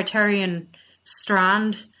authoritarian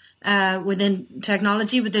strand within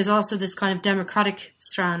technology, but there's also this kind of democratic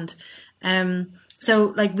strand.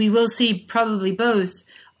 So like we will see probably both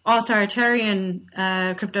authoritarian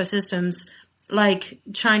crypto systems like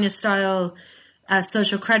China-style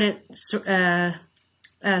social credit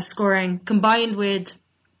scoring combined with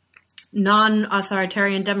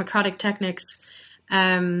non-authoritarian democratic techniques,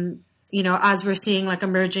 you know, as we're seeing like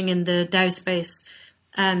emerging in the DAO space.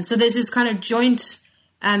 So there's this kind of joint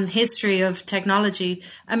history of technology.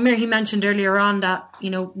 Amir, he mentioned earlier on that, you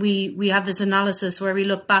know, we have this analysis where we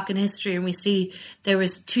look back in history and we see there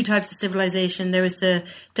was two types of civilization. There was the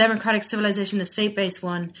democratic civilization, the state-based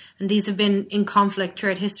one, and these have been in conflict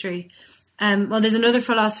throughout history. Well, there's another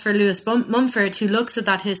philosopher, Lewis Mumford, who looks at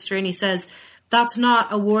that history and he says that's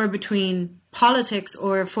not a war between politics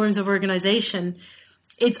or forms of organization.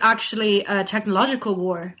 It's actually a technological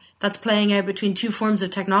war that's playing out between two forms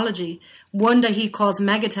of technology. One that he calls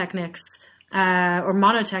megatechnics or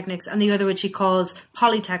monotechnics, and the other which he calls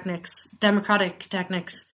polytechnics, democratic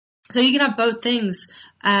technics. So you can have both things,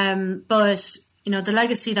 but the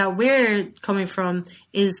legacy that we're coming from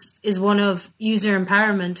is one of user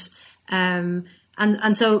empowerment, and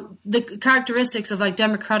so the characteristics of like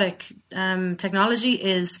democratic technology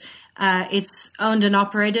is it's owned and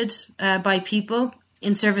operated by people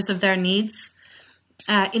in service of their needs,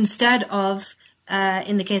 instead of,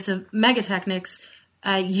 in the case of megatechnics,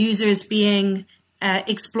 users being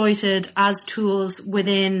exploited as tools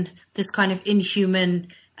within this kind of inhuman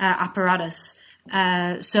apparatus.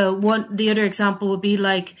 So the other example would be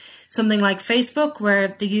like something like Facebook, where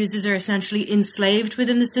the users are essentially enslaved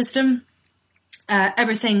within the system.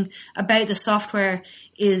 Everything about the software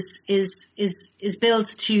is built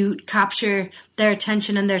to capture their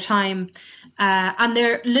attention and their time, and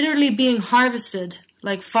they're literally being harvested,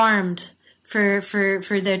 like farmed for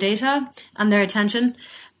their data and their attention,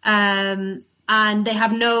 and they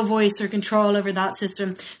have no voice or control over that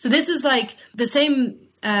system. So this is like the same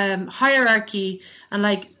hierarchy and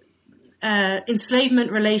like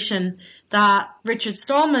enslavement relation that Richard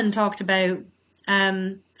Stallman talked about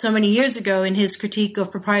so many years ago in his critique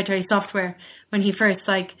of proprietary software, when he first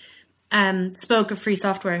spoke of free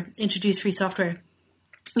software, introduced free software.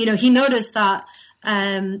 He noticed that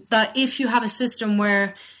that if you have a system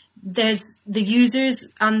where there's the users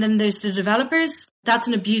and then there's the developers, that's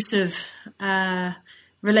an abusive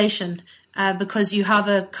relation, because you have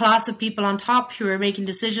a class of people on top who are making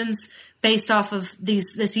decisions based off of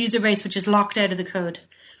this user base, which is locked out of the code.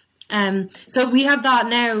 So we have that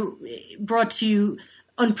now brought to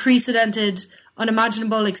unprecedented,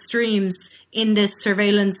 unimaginable extremes in this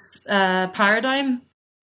surveillance paradigm,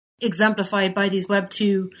 exemplified by these Web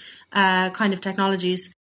 2 kind of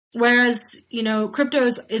technologies. Whereas, crypto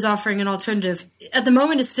is offering an alternative. At the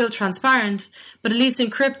moment, it's still transparent, but at least in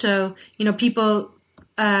crypto, people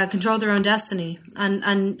control their own destiny,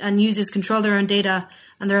 and users control their own data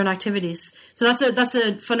and their own activities. So that's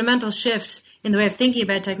a fundamental shift in the way of thinking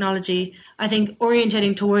about technology, I think,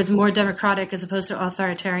 orientating towards more democratic as opposed to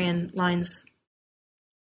authoritarian lines.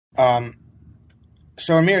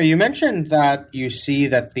 So Amir, you mentioned that you see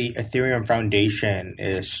that the Ethereum Foundation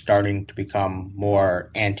is starting to become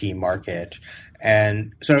more anti-market.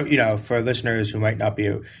 And so, for listeners who might not be,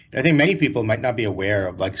 I think many people might not be aware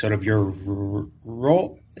of like sort of your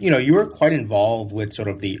role. You were quite involved with sort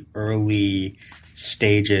of the early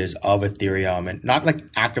stages of Ethereum, and not like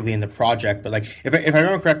actively in the project, but like if I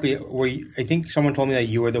remember correctly, I think someone told me that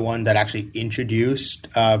you were the one that actually introduced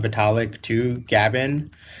Vitalik to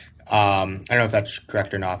Gavin. I don't know if that's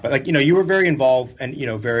correct or not, but like, you were very involved and,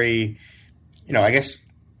 very, I guess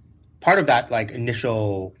part of that like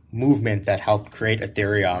initial movement that helped create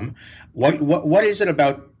Ethereum. What is it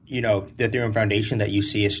about, the Ethereum Foundation that you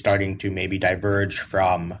see is starting to maybe diverge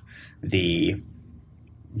from the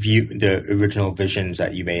original visions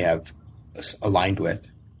that you may have aligned with?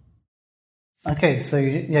 Okay, so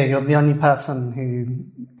yeah, you're the only person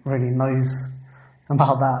who really knows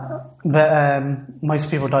about that. But most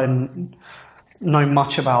people don't know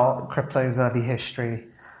much about crypto's early history.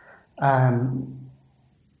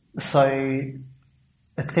 So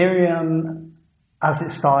Ethereum, as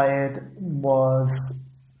it started,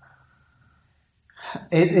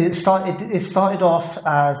 it started off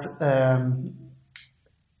as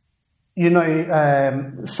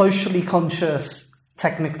socially conscious,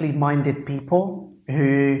 technically minded people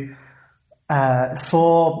who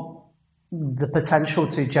saw the potential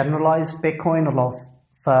to generalize Bitcoin a lot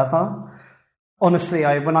further. Honestly,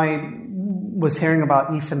 when I was hearing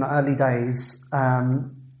about ETH in the early days,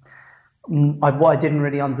 what I didn't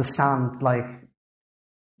really understand, like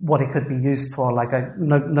what it could be used for. Like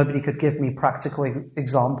nobody could give me practical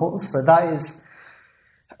examples. So that is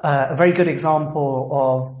a very good example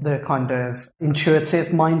of the kind of intuitive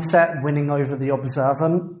mindset winning over the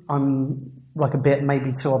observant. I'm like a bit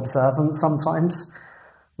maybe too observant sometimes,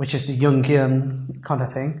 which is the Jungian kind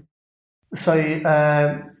of thing. So,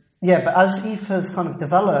 but as ETH has kind of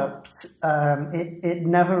developed, it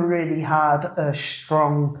never really had a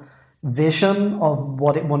strong vision of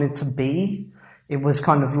what it wanted to be. It was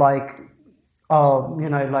kind of like,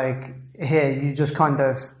 here, you just kind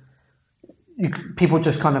of, people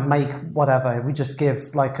just kind of make whatever. We just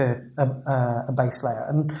give like a base layer.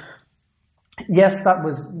 And yes, that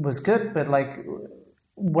was good, but like,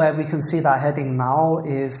 where we can see that heading now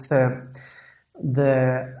is the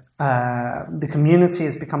community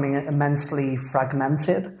is becoming immensely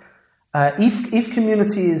fragmented, ETH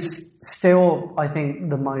community is still, I think,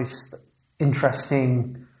 the most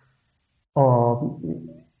interesting or,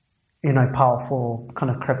 powerful kind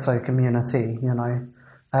of crypto community,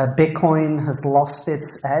 Bitcoin has lost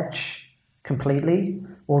its edge completely.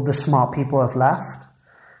 All the smart people have left.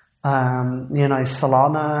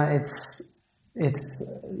 Solana, it's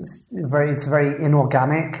very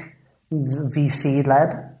inorganic, VC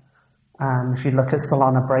led. If you look at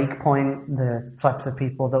Solana Breakpoint, the types of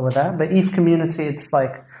people that were there, but ETH community, it's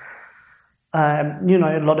like,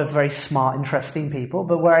 a lot of very smart, interesting people.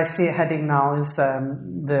 But where I see it heading now is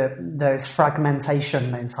there's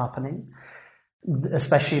fragmentation that is happening.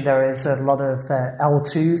 Especially there is a lot of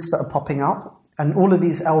L2s that are popping up, and all of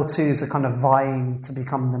these L2s are kind of vying to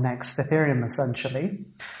become the next Ethereum, essentially.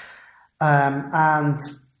 And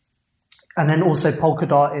then also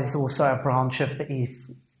Polkadot is also a branch of the ETH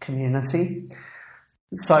community.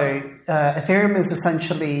 So Ethereum is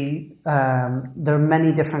essentially, there are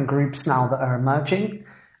many different groups now that are emerging.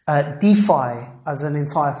 DeFi as an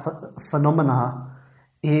entire phenomena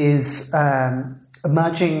is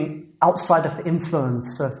emerging outside of the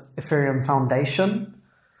influence of Ethereum Foundation.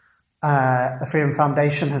 Ethereum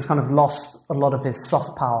Foundation has kind of lost a lot of its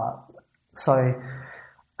soft power. So,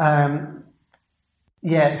 so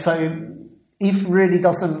ETH really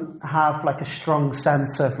doesn't have like a strong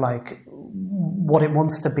sense of like what it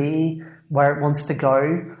wants to be, where it wants to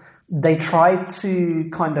go. They try to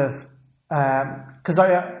kind of,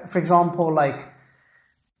 for example, like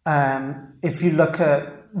if you look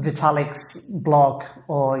at Vitalik's blog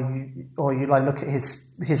or you like look at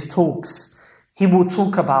his talks, he will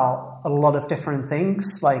talk about a lot of different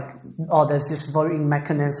things, like, there's this voting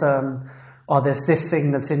mechanism, or there's this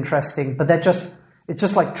thing that's interesting, but it's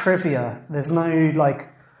just like trivia. There's no like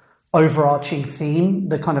overarching theme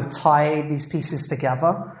that kind of tie these pieces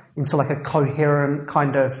together into like a coherent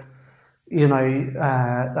kind of,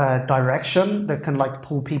 direction that can like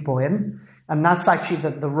pull people in. And that's actually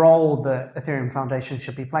the role that Ethereum Foundation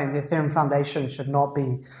should be playing. The Ethereum Foundation should not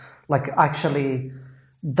be like actually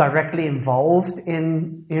directly involved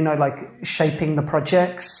in, like shaping the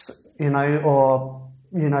projects, or,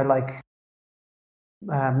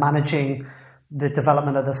 managing the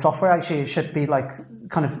development of the software. Actually, it should be like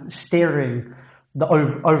kind of steering the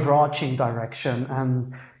overarching direction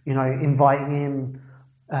and, inviting in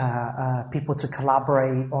people to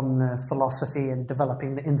collaborate on the philosophy and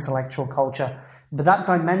developing the intellectual culture. But that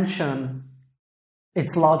dimension,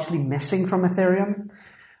 it's largely missing from Ethereum.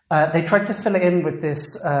 They tried to fill it in with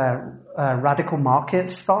this radical market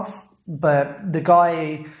stuff, but the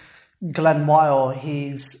guy, Glenn Weil,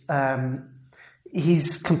 he's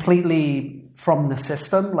completely from the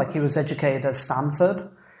system. Like, he was educated at Stanford.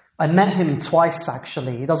 I met him twice,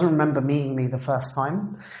 actually. He doesn't remember meeting me the first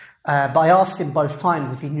time. But I asked him both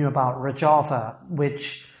times if he knew about Rojava,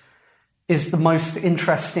 which is the most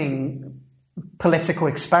interesting political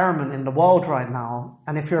experiment in the world right now.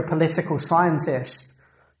 And if you're a political scientist,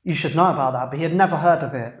 you should know about that. But he had never heard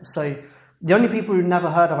of it. So the only people who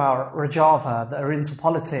never heard about Rojava that are into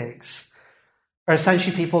politics are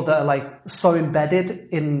essentially people that are like so embedded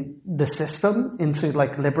in the system, into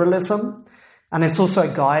like liberalism. And it's also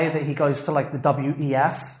a guy that he goes to like the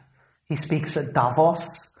WEF. He speaks at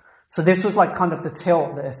Davos. So this was like kind of the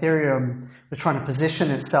tilt that Ethereum was trying to position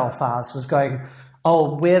itself as, was going,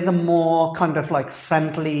 we're the more kind of like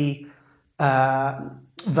friendly version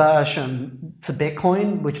to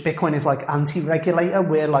Bitcoin, which Bitcoin is like anti-regulator.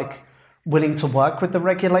 We're like willing to work with the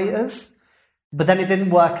regulators. But then it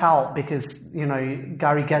didn't work out because,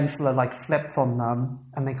 Gary Gensler like flipped on them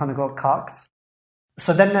and they kind of got cucked.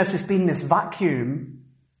 So then there's been this vacuum,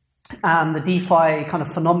 and the DeFi kind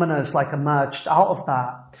of phenomena has like emerged out of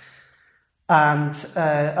that. And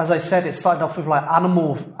as I said, it started off with like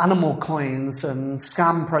animal coins and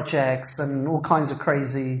scam projects and all kinds of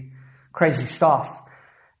crazy stuff.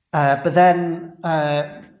 But then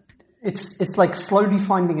it's like slowly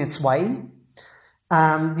finding its way.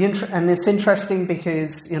 And it's interesting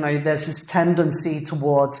because, there's this tendency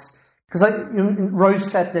towards, because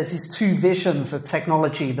Rose said there's these two visions of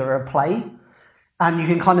technology that are at play. And you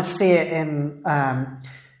can kind of see it in,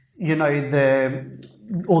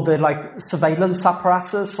 all the like surveillance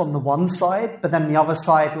apparatus on the one side, but then the other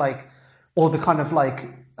side, like all the kind of like,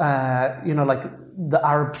 like the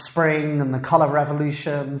Arab Spring and the color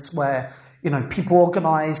revolutions where, people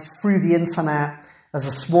organized through the internet as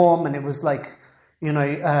a swarm, and it was like,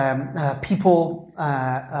 people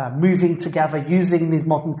moving together using these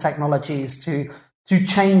modern technologies to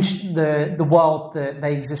change the world that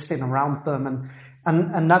they exist in around them.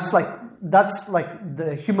 And that's like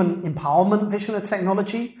the human empowerment vision of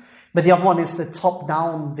technology. But the other one is the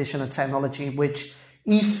top-down vision of technology, which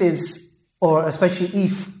ETH is, or especially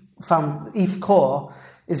ETH Core,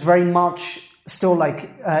 is very much still like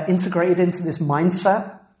integrated into this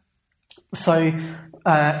mindset. So,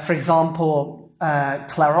 for example,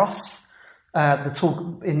 Claros, the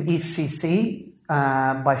talk in EthCC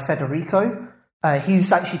by Federico,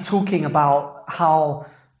 he's actually talking about how,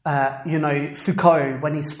 Foucault,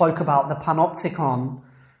 when he spoke about the panopticon,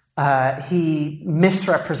 he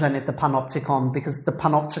misrepresented the panopticon because the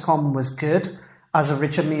panopticon was good as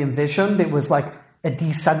originally envisioned. It was like a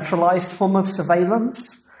decentralized form of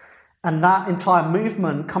surveillance. And that entire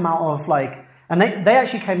movement come out of like, and they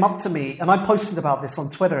actually came up to me, and I posted about this on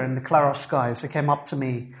Twitter, and the Claros guys, they came up to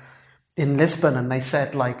me in Lisbon and they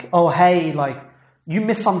said like, oh, hey, like, you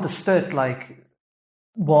misunderstood like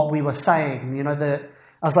what we were saying. I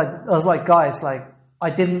was like, guys, like, I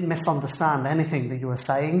didn't misunderstand anything that you were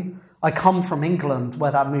saying. I come from England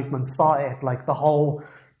where that movement started, like the whole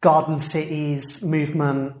garden cities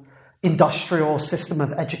movement, industrial system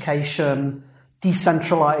of education,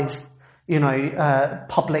 decentralized,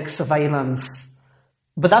 public surveillance.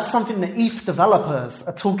 But that's something that ETH developers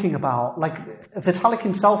are talking about. Like Vitalik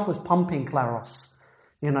himself was pumping Claros,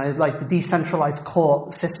 like the decentralized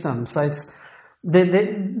court system. So it's,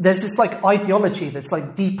 there's this like ideology that's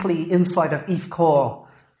like deeply inside of ETH Core,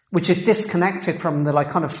 which is disconnected from the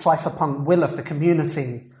like kind of cypherpunk will of the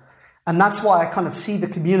community. And that's why I kind of see the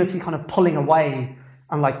community kind of pulling away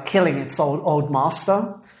and like killing its old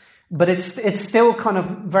master. But it's still kind of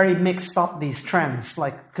very mixed up, these trends,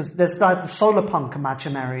 like, because there's like the solar punk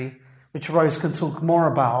imaginary, which Rose can talk more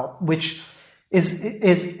about, which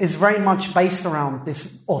is very much based around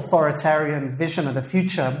this authoritarian vision of the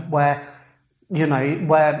future where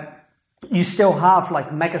you still have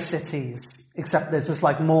like mega cities, except there's just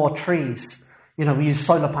like more trees. We use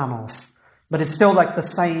solar panels, but it's still like the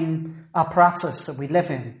same apparatus that we live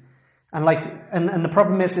in. And like, and the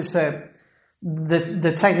problem is that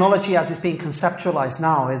the technology as it's being conceptualized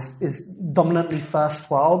now is dominantly first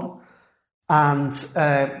world. And,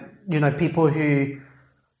 people who,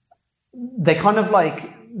 they kind of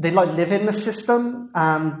like, they like live in the system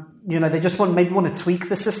and, they just maybe want to tweak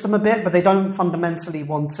the system a bit, but they don't fundamentally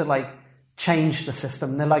want to like change the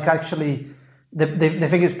system. They're like, actually, they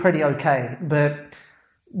think it's pretty okay. But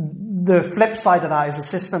the flip side of that is a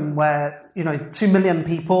system where, 2 million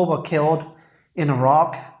people were killed in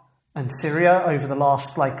Iraq and Syria over the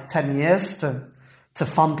last like 10 years to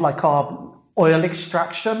fund like our oil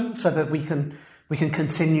extraction so that we can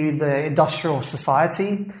continue the industrial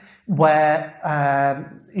society where,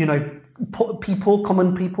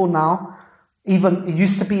 common people now, even it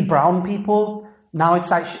used to be brown people. Now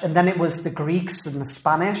it's actually, and then it was the Greeks and the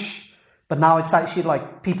Spanish, but now it's actually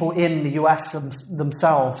like people in the US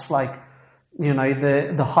themselves, like,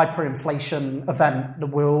 the hyperinflation event that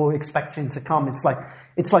we're all expecting to come. It's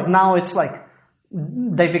like now it's like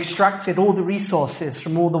they've extracted all the resources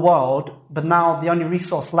from all the world, but now the only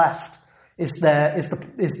resource left is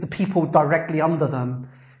the people directly under them.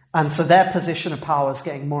 And so their position of power is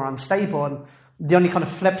getting more unstable. And the only kind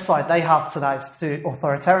of flip side they have to that is to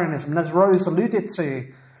authoritarianism. And as Rose alluded to,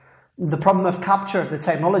 the problem of capture of the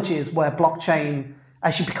technology is where blockchain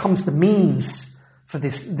actually becomes the means for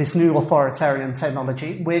this new authoritarian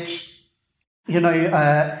technology, which,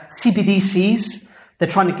 CBDCs, they're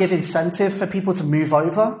trying to give incentive for people to move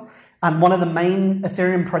over. And one of the main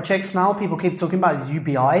Ethereum projects now people keep talking about is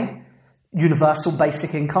UBI, Universal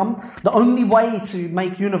Basic Income. The only way to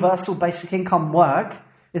make Universal Basic Income work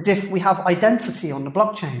is if we have identity on the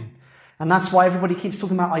blockchain. And that's why everybody keeps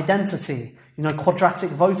talking about identity,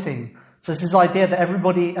 quadratic voting. So it's this idea that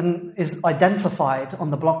everybody is identified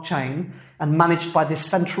on the blockchain and managed by this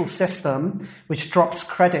central system, which drops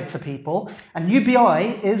credit to people. And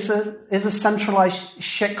UBI is a centralized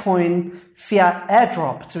shitcoin fiat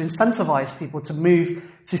airdrop to incentivize people to move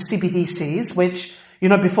to CBDCs, which,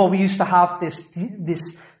 before we used to have this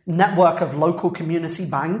network of local community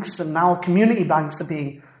banks, and now community banks are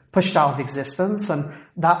being pushed out of existence, and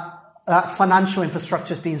that financial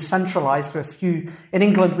infrastructure is being centralized to a few. In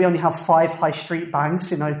England, we only have 5 high street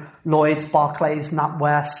banks, Lloyds, Barclays,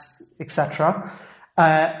 NatWest, etc.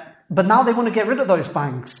 But now they want to get rid of those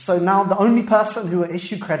banks. So now the only person who will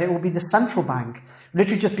issue credit will be the central bank. It'll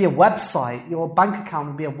literally just be a website. Your bank account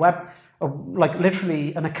will be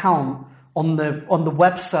literally an account on the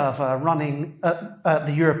web server running at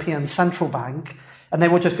the European Central Bank, and they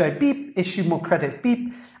will just go beep, issue more credits,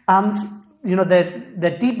 beep, and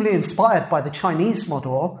they're deeply inspired by the Chinese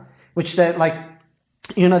model, which we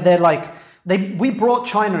brought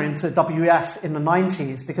China into WF in the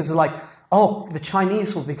 90s because they're like, oh, the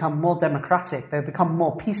Chinese will become more democratic, they'll become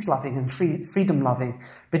more peace-loving and freedom-loving.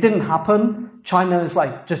 But it didn't happen. China is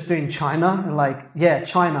like just doing China, and like, yeah,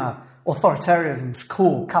 China, authoritarianism's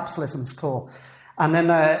cool, capitalism's cool. And then,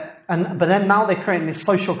 but then now they're creating this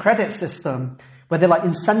social credit system where they like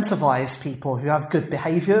incentivize people who have good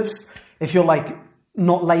behaviors. If you're like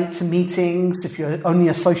not late to meetings, if you only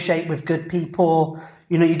associate with good people,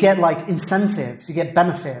 you know, you get like incentives, you get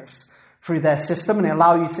benefits through their system, and they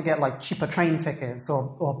allow you to get like cheaper train tickets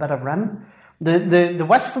or better rent. The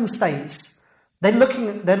Western states, they're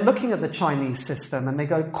looking at the Chinese system and they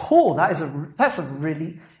go, cool, that's a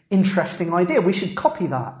really interesting idea. We should copy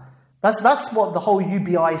that. That's what the whole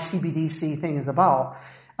UBI CBDC thing is about.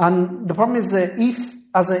 And the problem is that ETH,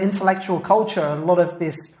 as an intellectual culture, a lot of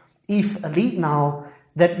this ETH elite now,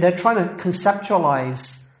 they're trying to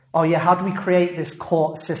conceptualize, oh yeah, how do we create this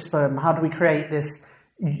court system? How do we create this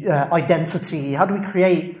identity? How do we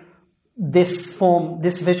create this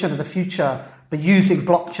vision of the future, but using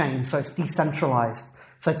blockchain so it's decentralized,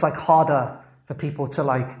 so it's like harder for people to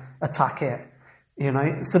like attack it, you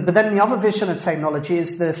know? So, but then the other vision of technology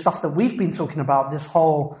is the stuff that we've been talking about this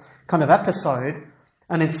whole kind of episode,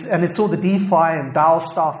 and it's all the DeFi and DAO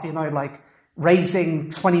stuff, you know, like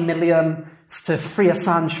raising 20 million to free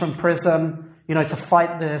Assange from prison, you know, to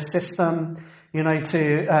fight the system, you know,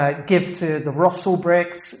 to give to the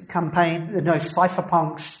Rosselbricht campaign, you know,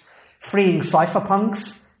 cypherpunks, freeing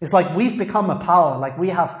cypherpunks. It's like we've become a power, like we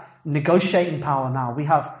have negotiating power now. We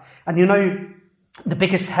have, and you know, the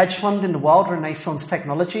biggest hedge fund in the world, Renaissance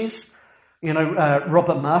Technologies, you know,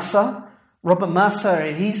 Robert Mercer. Robert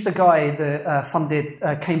Mercer, he's the guy that funded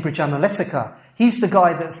Cambridge Analytica. He's the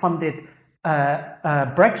guy that funded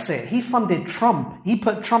Brexit. He funded Trump. He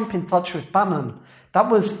put Trump in touch with Bannon. That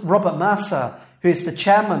was Robert Mercer, who is the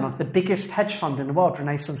chairman of the biggest hedge fund in the world,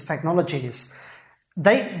 Renaissance Technologies.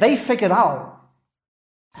 They figured out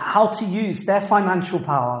how to use their financial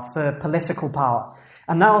power for political power.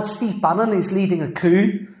 And now Steve Bannon is leading a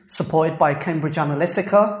coup supported by Cambridge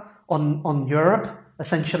Analytica on Europe.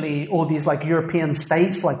 Essentially, all these like European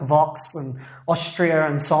states like Vox and Austria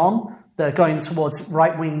and so on, they're going towards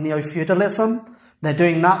right-wing neo-feudalism. They're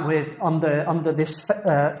doing that under this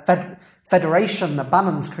federation that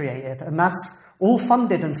Bannon's created, and that's all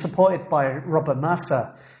funded and supported by Robert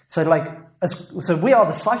Mercer. So so we are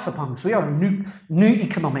the cypherpunks. We are a new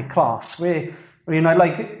economic class. We're, you know,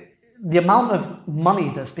 like the amount of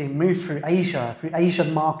money that's being moved through Asia, through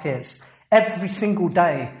Asian markets every single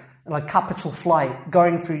day, like capital flight,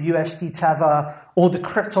 going through USD Tether, all the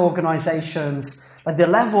crypto organizations, like the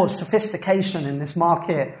level of sophistication in this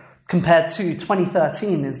market compared to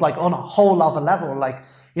 2013 is like on a whole other level. Like,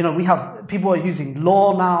 you know, we have people are using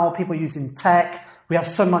law now, people are using tech. We have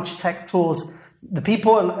so much tech tools. The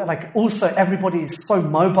people, like, also everybody is so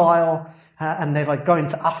mobile, and they're like going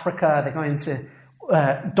to Africa, they're going to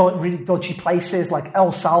really dodgy places like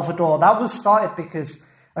El Salvador. That was started because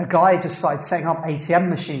a guy just started setting up ATM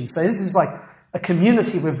machines. So this is like a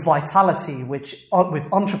community with vitality, which with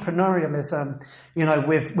entrepreneurialism, you know,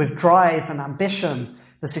 with drive and ambition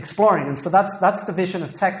that's exploring. And so that's the vision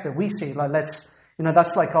of tech that we see. Like, that's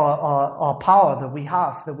like our power that we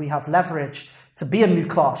have leverage to be a new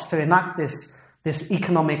class, to enact this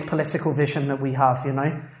economic political vision that we have, you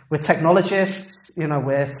know. We're technologists, you know,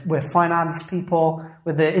 we're finance people,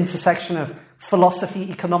 with the intersection of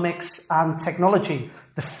philosophy, economics, and technology,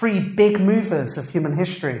 the three big movers of human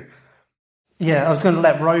history. Yeah, I was going to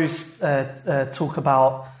let Rose talk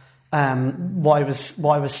about what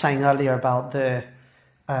I was saying earlier about the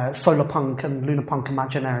solarpunk and lunarpunk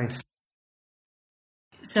imaginaries.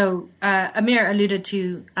 So Amir alluded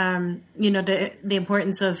to, you know, the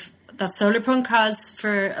importance of that solarpunk has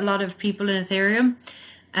for a lot of people in Ethereum.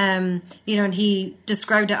 You know, and he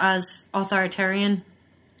described it as authoritarian.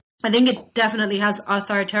 I think it definitely has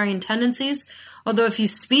authoritarian tendencies. Although if you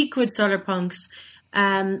speak with solarpunks,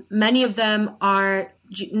 many of them are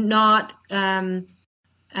not.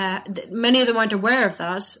 Many of them aren't aware of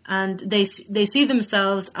that, and they see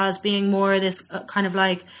themselves as being more this kind of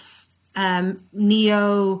like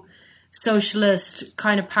neo-socialist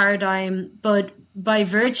kind of paradigm, but by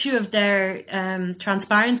virtue of their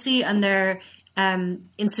transparency and their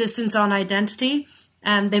insistence on identity,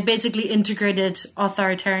 they've basically integrated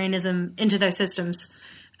authoritarianism into their systems.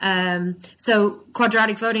 So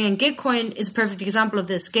quadratic voting and Gitcoin is a perfect example of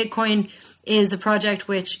this. Gitcoin is a project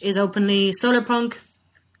which is openly solarpunk.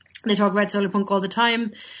 They talk about solarpunk all the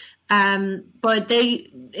time. But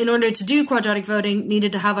they, in order to do quadratic voting,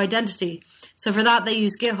 needed to have identity. So for that, they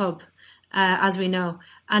use GitHub, as we know.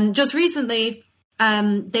 And just recently,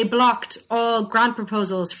 they blocked all grant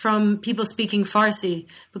proposals from people speaking Farsi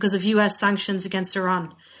because of US sanctions against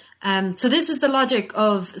Iran. So this is the logic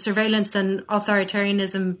of surveillance and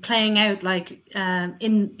authoritarianism playing out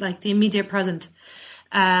in the immediate present.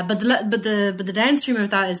 But the downstream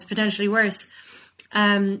of that is potentially worse.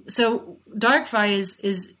 So DarkFi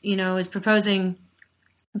is proposing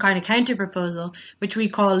a kind of counter proposal, which we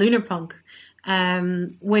call Lunarpunk,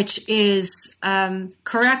 which is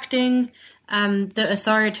correcting the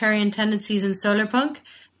authoritarian tendencies in solarpunk,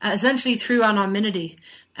 essentially through anonymity,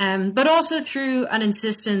 but also through an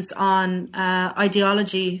insistence on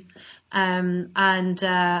ideology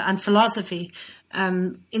and philosophy.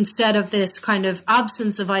 Instead of this kind of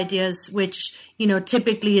absence of ideas, which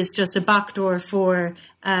typically is just a backdoor for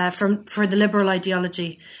the liberal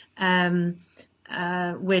ideology, which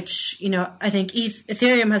I think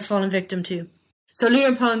Ethereum has fallen victim to. So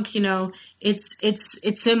Lunarpunk,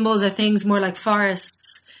 its symbols are things more like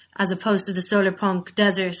forests as opposed to the solarpunk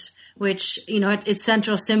desert, which its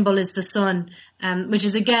central symbol is the sun, which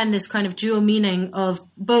is again this kind of dual meaning of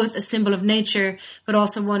both a symbol of nature but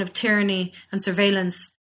also one of tyranny and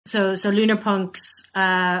surveillance. So Lunarpunks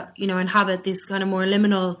inhabit these kind of more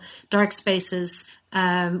liminal dark spaces,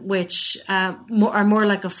 which are more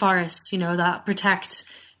like a forest, that protect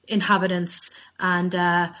inhabitants and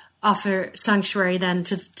offer sanctuary then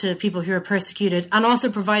to people who are persecuted, and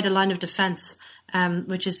also provide a line of defense,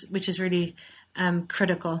 which is really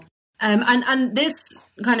critical. And this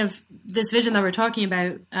vision that we're talking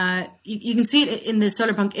about, you can see it in the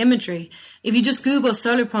solarpunk imagery. If you just Google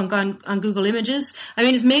solarpunk on Google Images,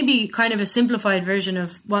 it's maybe kind of a simplified version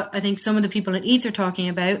of what I think some of the people in ETH are talking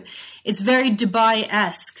about. It's very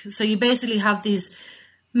Dubai-esque. So you basically have these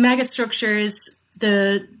mega structures,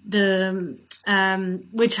 which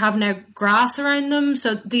have now grass around them.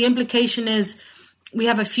 So the implication is we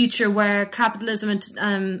have a future where capitalism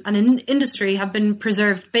and industry have been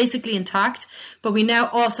preserved basically intact, but we now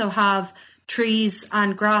also have trees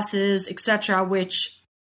and grasses, etc., which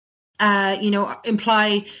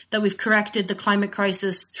imply that we've corrected the climate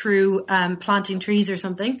crisis through planting trees or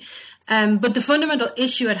something. But the fundamental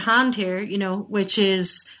issue at hand here, which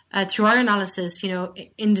is through our analysis,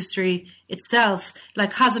 industry itself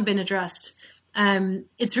hasn't been addressed.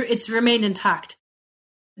 It's remained intact.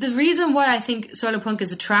 The reason why I think solarpunk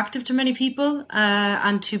is attractive to many people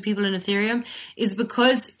and to people in Ethereum is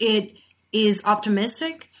because it is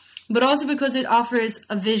optimistic, but also because it offers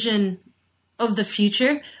a vision of the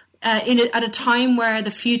future at a time where the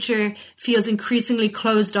future feels increasingly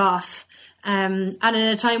closed off, and in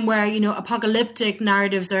a time where apocalyptic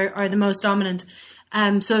narratives are the most dominant.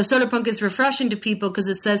 So solarpunk is refreshing to people because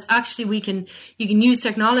it says actually you can use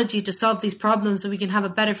technology to solve these problems so we can have a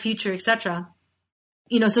better future, etc.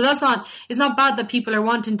 So it's not bad that people are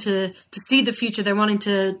wanting to see the future. They're wanting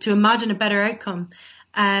to imagine a better outcome.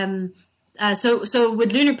 So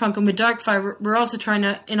with Lunarpunk and with DarkFi, we're also trying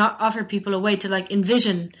to offer people a way to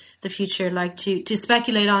envision the future, to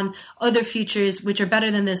speculate on other futures which are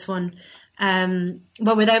better than this one,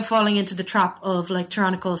 but without falling into the trap of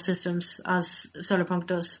tyrannical systems as solarpunk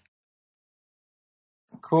does.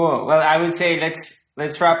 Cool. Well, I would say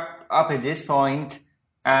let's wrap up at this point.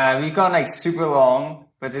 We've gone super long,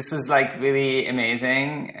 but this was really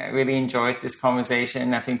amazing. I really enjoyed this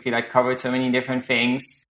conversation. I think we covered so many different things.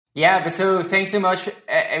 Yeah, but so thanks so much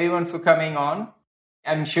everyone for coming on.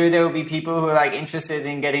 I'm sure there will be people who are interested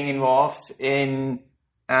in getting involved in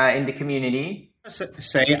the community.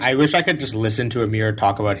 Say, I wish I could just listen to Amir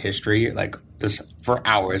talk about history just for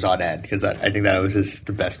hours on end, because I think that was just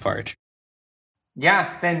the best part.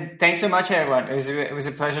 Yeah, then thanks so much, everyone. It was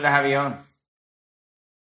a pleasure to have you on.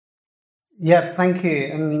 Yeah, thank you.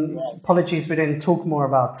 And apologies we didn't talk more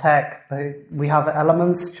about tech, but we have an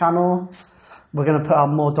Elements channel. We're going to put out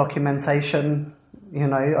more documentation,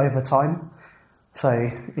 over time. So,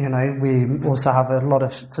 we also have a lot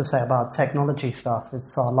to say about technology stuff.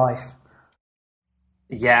 It's our life.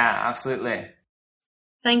 Yeah, absolutely.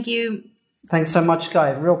 Thank you. Thanks so much,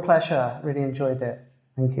 guys. Real pleasure. Really enjoyed it.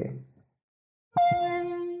 Thank you.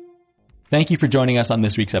 Thank you for joining us on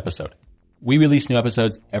this week's episode. We release new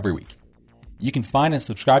episodes every week. You can find and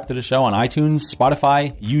subscribe to the show on iTunes,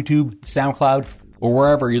 Spotify, YouTube, SoundCloud, or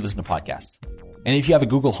wherever you listen to podcasts. And if you have a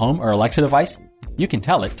Google Home or Alexa device, you can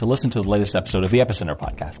tell it to listen to the latest episode of the Epicenter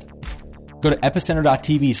podcast. Go to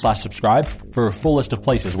epicenter.tv/subscribe for a full list of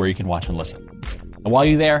places where you can watch and listen. And while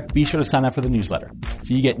you're there, be sure to sign up for the newsletter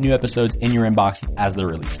so you get new episodes in your inbox as they're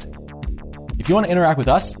released. If you want to interact with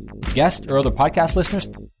us, the guests, or other podcast listeners,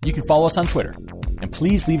 you can follow us on Twitter. And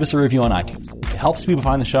please leave us a review on iTunes. It helps people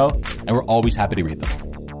find the show, and we're always happy to read them.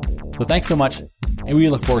 So thanks so much, and we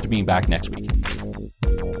look forward to being back next week.